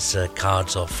Valentine's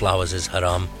cards or flowers is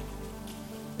haram.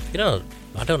 You know,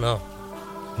 I don't know.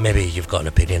 Maybe you've got an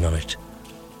opinion on it.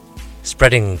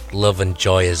 Spreading love and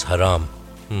joy is haram.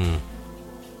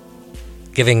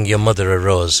 Giving your mother a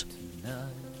rose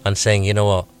and saying, you know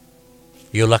what,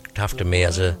 you looked after me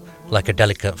like a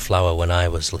delicate flower when I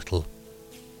was little.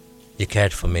 You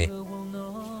cared for me.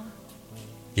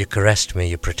 You caressed me,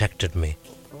 you protected me.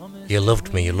 You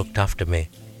loved me, you looked after me.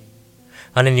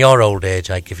 And in your old age,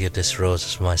 I give you this rose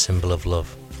as my symbol of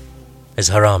love. Is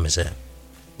haram, is it?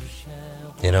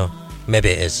 You know, maybe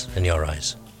it is in your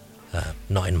eyes,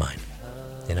 not in mine,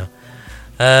 you know.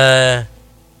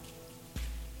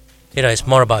 You know, it's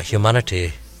more about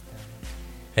humanity.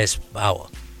 It's about...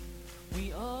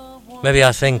 Maybe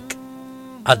I think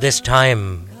at this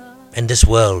time in this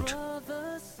world,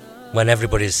 when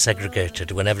everybody's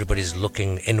segregated, when everybody's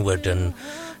looking inward and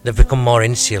they've become more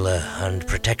insular and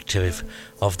protective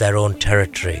of their own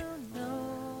territory,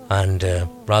 and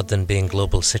rather than being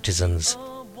global citizens,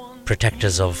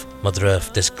 protectors of Mother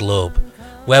Earth, this globe,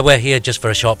 where we're here just for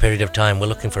a short period of time, we're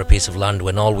looking for a piece of land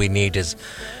when all we need is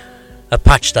a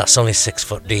patch that's only 6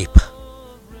 foot deep.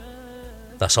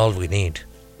 That's all we need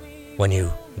when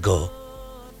you go.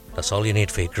 That's all you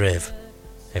need for your grave,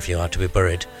 if you are to be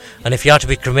buried. And if you are to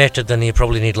be cremated, then you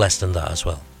probably need less than that as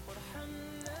well.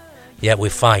 Yet we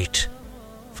fight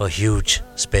for huge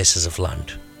spaces of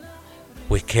land.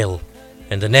 We kill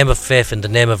in the name of faith, in the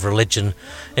name of religion,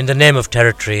 in the name of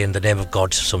territory, in the name of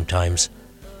God sometimes.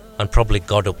 And probably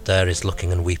God up there is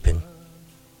looking and weeping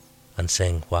and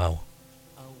saying, wow,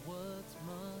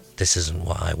 this isn't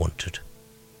what I wanted.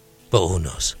 But who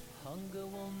knows?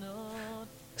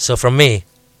 So from me,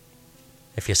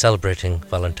 if you're celebrating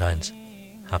Valentine's,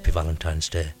 happy Valentine's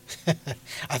Day.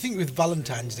 I think with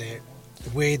Valentine's Day,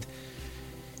 when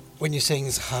you're saying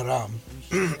it's haram...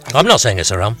 I'm not saying it's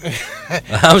haram.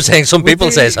 I'm saying some people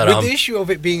say it's haram. With the issue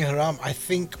of it being haram, I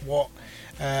think what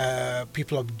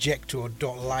people object to or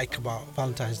don't like about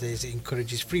Valentine's Day is it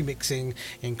encourages free mixing,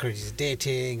 it encourages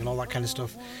dating and all that kind of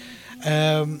stuff.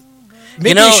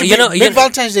 Maybe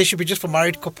Valentine's Day should be just for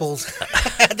married couples.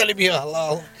 Don't let me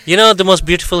halal. You know, the most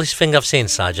beautiful thing I've seen,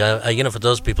 Saj, you know, for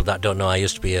those people that don't know, I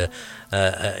used to be a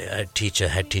teacher,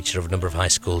 head teacher of a number of high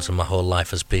schools, and my whole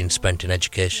life has been spent in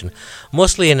education.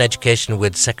 Mostly in education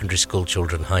with secondary school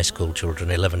children, high school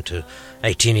children, 11 to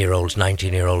 18-year-olds,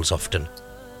 19-year-olds often.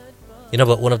 You know,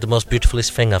 but one of the most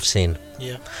beautifulest thing I've seen,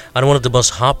 and one of the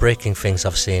most heartbreaking things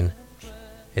I've seen,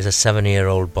 is a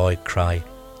 7-year-old boy cry.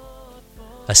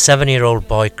 A 7-year-old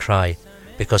boy cry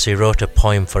because he wrote a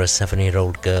poem for a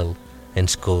 7-year-old girl in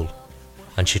school,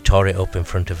 and she tore it up in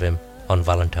front of him on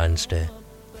Valentine's Day.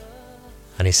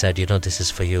 And he said, you know, this is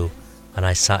for you. And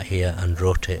I sat here and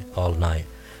wrote it all night,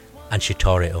 and she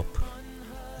tore it up.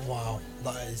 Wow,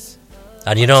 that is...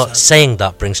 And you know, sad. Saying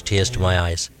that brings tears to my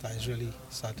eyes. That is really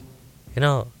sad. You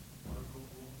know,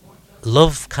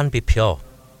 love can be pure.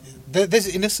 There's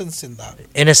innocence in that.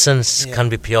 Innocence can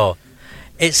be pure.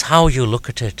 It's how you look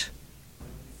at it.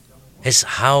 It's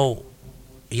how,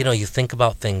 you know, you think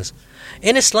about things.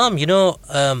 In Islam, you know,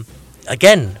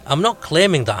 again, I'm not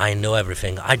claiming that I know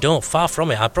everything. I don't. Far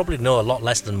from it. I probably know a lot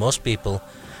less than most people.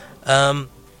 But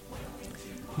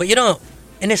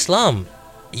in Islam,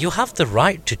 you have the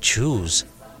right to choose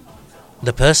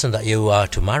the person that you are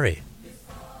to marry.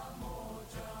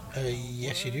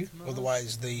 Yes, you do.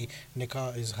 Otherwise, the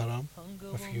nikah is haram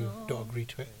if you don't agree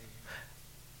to it.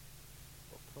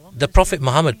 The Prophet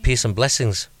Muhammad, peace and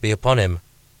blessings be upon him,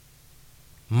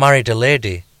 married a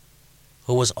lady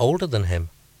who was older than him,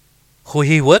 who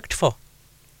he worked for,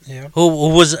 who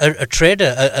was a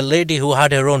trader, a lady who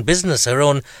had her own business, her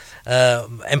own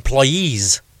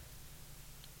employees,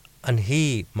 and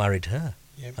he married her,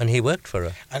 and he worked for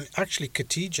her. And actually,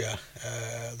 Khadija,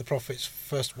 the Prophet's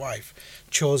first wife,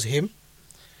 chose him,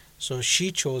 so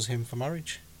she chose him for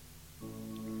marriage.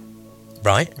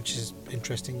 Right. Which is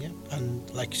interesting, yeah. And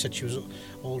like you said, she was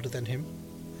older than him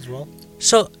as well.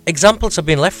 So examples have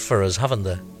been left for us, haven't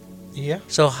there? Yeah.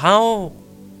 So how...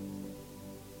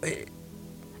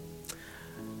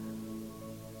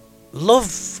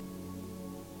 love,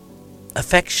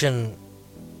 affection,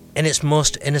 in its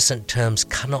most innocent terms,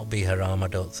 cannot be haram, I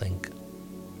don't think.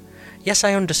 Yes,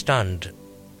 I understand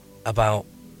about,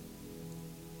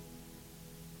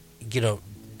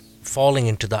 falling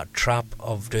into that trap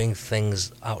of doing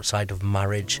things outside of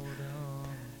marriage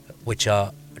which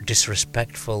are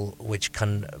disrespectful, which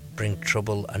can bring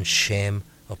trouble and shame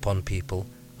upon people.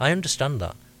 I understand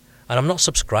that. And I'm not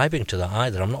subscribing to that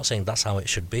either. I'm not saying that's how it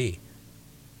should be.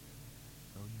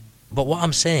 But what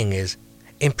I'm saying is,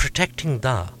 in protecting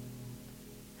that,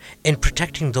 in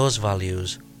protecting those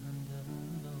values,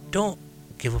 don't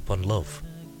give up on love.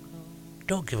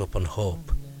 Don't give up on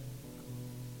hope.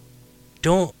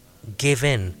 Don't give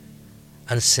in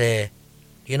and say,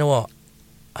 you know what,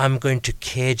 I'm going to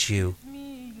cage you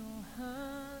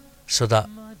so that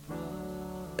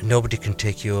nobody can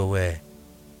take you away.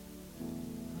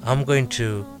 I'm going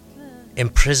to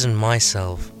imprison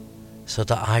myself so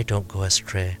that I don't go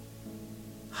astray.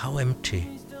 How empty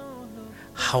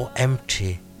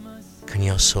can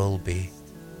your soul be?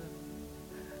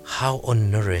 How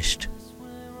unnourished,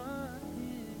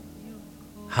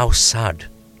 how sad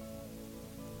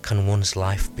can one's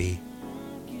life be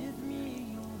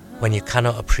when you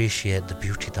cannot appreciate the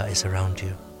beauty that is around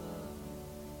you?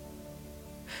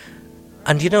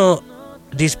 And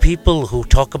these people who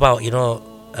talk about,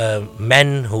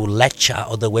 men who lech at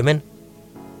other women,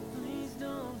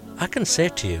 I can say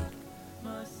to you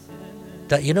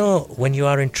that, when you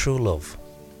are in true love,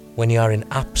 when you are in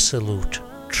absolute,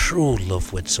 true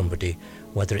love with somebody,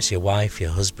 whether it's your wife,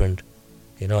 your husband,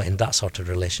 in that sort of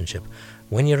relationship,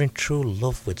 when you're in true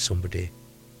love with somebody,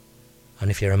 and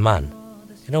if you're a man,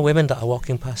 women that are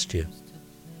walking past you,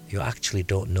 you actually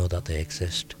don't know that they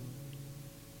exist.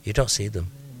 You don't see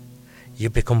them. You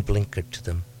become blinkered to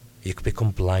them. You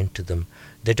become blind to them.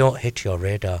 They don't hit your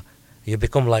radar. You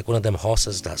become like one of them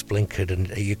horses that's blinkered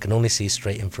and you can only see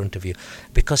straight in front of you,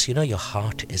 because your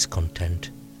heart is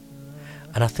content.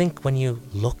 And I think when you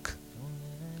look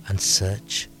and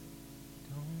search,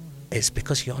 it's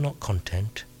because you're not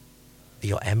content.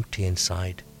 You're empty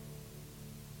inside.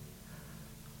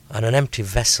 And an empty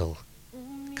vessel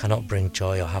cannot bring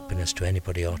joy or happiness to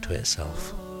anybody or to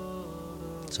itself.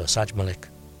 So Saj Malik,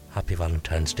 happy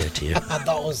Valentine's Day to you. That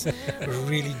was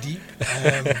really deep,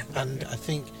 and I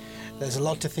think there's a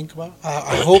lot to think about.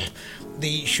 I hope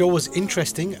the show was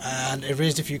interesting and it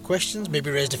raised a few questions, maybe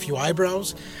raised a few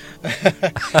eyebrows.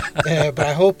 But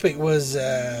I hope it was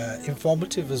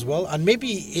informative as well, and maybe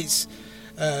it's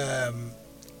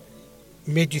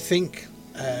made you think,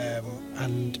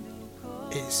 and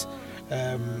it's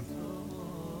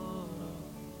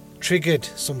triggered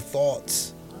some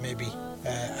thoughts, maybe,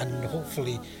 and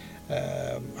hopefully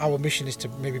our mission is to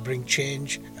maybe bring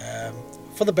change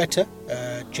for the better,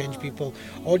 change people,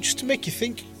 or just to make you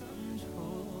think.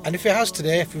 And if it has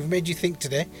today, if we've made you think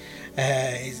today,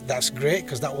 that's great,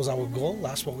 because that was our goal.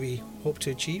 That's what we hope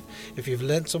to achieve. If you've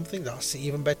learned something, that's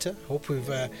even better.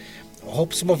 I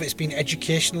hope some of it's been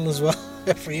educational as well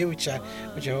for you, which I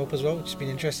hope as well, which has been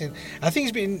interesting. I think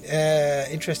it's been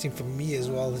interesting for me as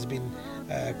well. There's been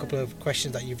a couple of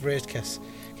questions that you've raised,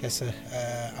 Kessa,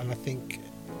 and I think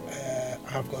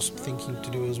I've got some thinking to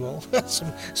do as well,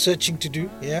 some searching to do,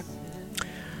 yeah.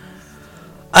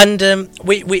 And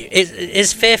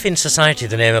is Faith in Society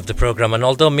the name of the programme? And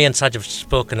although me and Saj have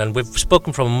spoken, and we've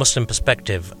spoken from a Muslim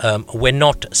perspective, we're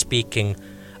not speaking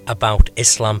about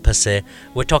Islam per se.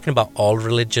 We're talking about all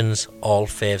religions, all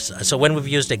faiths. So when we've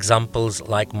used examples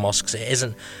like mosques, it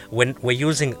isn't when we're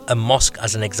using a mosque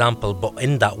as an example, but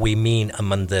in that we mean a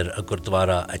mandir, a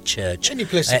gurdwara, a church, Any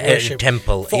place of a worship.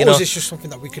 temple. For us, it's just something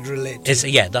that we could relate to.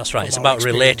 Yeah, that's right. It's from our about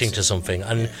relating experiences. to something.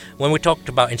 And when we talked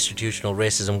about institutional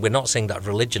racism, we're not saying that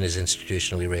religion is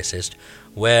institutionally racist.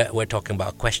 We're talking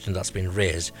about a question that's been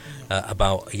raised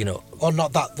about, Or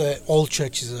not that all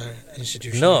churches are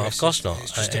institutional. No, of course not.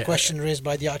 It's just a question raised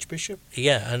by the Archbishop.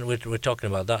 Yeah, and we're talking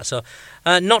about that. So,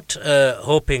 not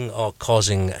hoping or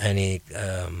causing any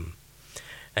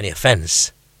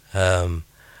offence.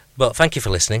 But thank you for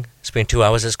listening. It's been 2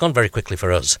 hours. It's gone very quickly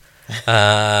for us.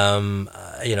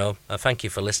 Thank you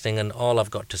for listening. And all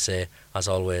I've got to say, as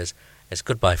always, is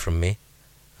goodbye from me,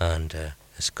 and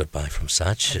it's goodbye from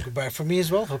Saj. And goodbye from me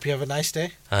as well. Hope you have a nice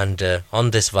day. And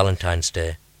on this Valentine's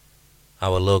Day,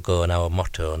 our logo and our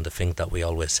motto and the thing that we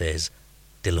always say is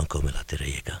Dilon ko milate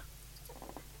rahiyega.